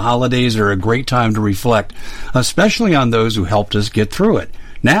people, and the holidays are a great time to reflect, especially on those who helped us get through it.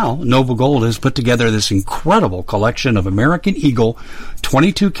 Now, Noble Gold has put together this incredible collection of American Eagle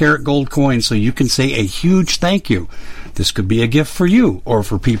 22-karat gold coins, so you can say a huge thank you. This could be a gift for you or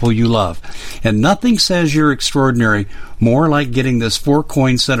for people you love. And nothing says you're extraordinary more like getting this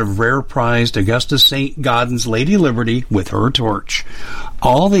 4-coin set of rare prized Augusta St. Gaudens Lady Liberty with her torch.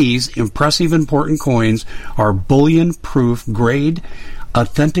 All these impressive important coins are bullion-proof grade,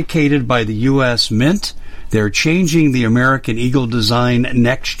 authenticated by the U.S. Mint. They're changing the American Eagle design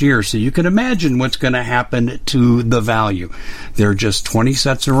next year, so you can imagine what's going to happen to the value. There are just 20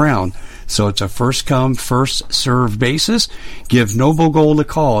 sets around, so it's a first-come, first-served basis. Give Noble Gold a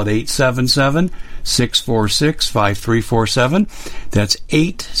call at 877-646-5347. That's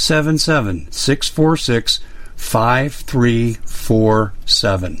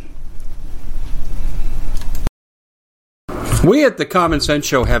 877-646-5347. We at the Common Sense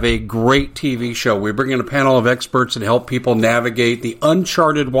Show have a great TV show. We bring in a panel of experts and help people navigate the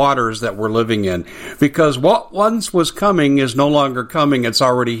uncharted waters that we're living in. Because what once was coming is no longer coming. It's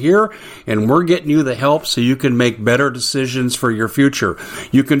already here, and we're getting you the help so you can make better decisions for your future.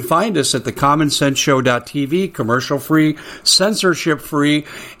 You can find us at thecommonsenseshow.tv, commercial-free, censorship-free,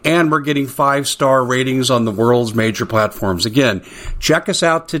 and we're getting 5-star ratings on the world's major platforms. Again, check us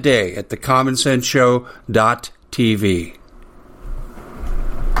out today at thecommonsenseshow.tv.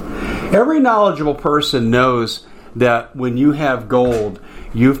 Every knowledgeable person knows that when you have gold,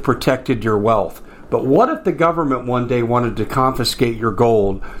 you've protected your wealth. But what if the government one day wanted to confiscate your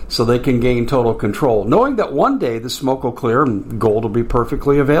gold so they can gain total control, knowing that one day the smoke will clear and gold will be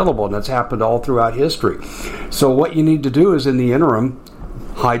perfectly available, and that's happened all throughout history. So what you need to do is, in the interim,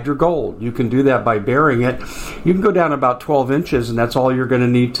 hide your gold. You can do that by burying it. You can go down about 12 inches, and that's all you're going to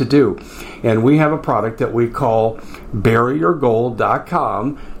need to do. And we have a product that we call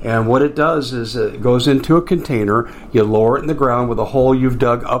buryyourgold.com, and what it does is it goes into a container. You lower it in the ground with a hole you've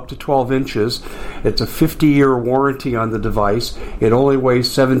dug up to 12 inches. It's a 50-year warranty on the device. It only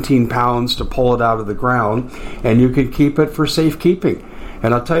weighs 17 pounds to pull it out of the ground, and you can keep it for safekeeping.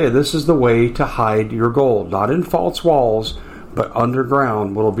 And I'll tell you, this is the way to hide your gold, not in false walls, but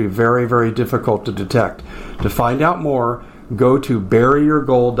underground, will be very, very difficult to detect. To find out more, go to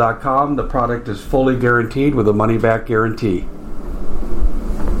buryyourgold.com. The product is fully guaranteed with a money-back guarantee.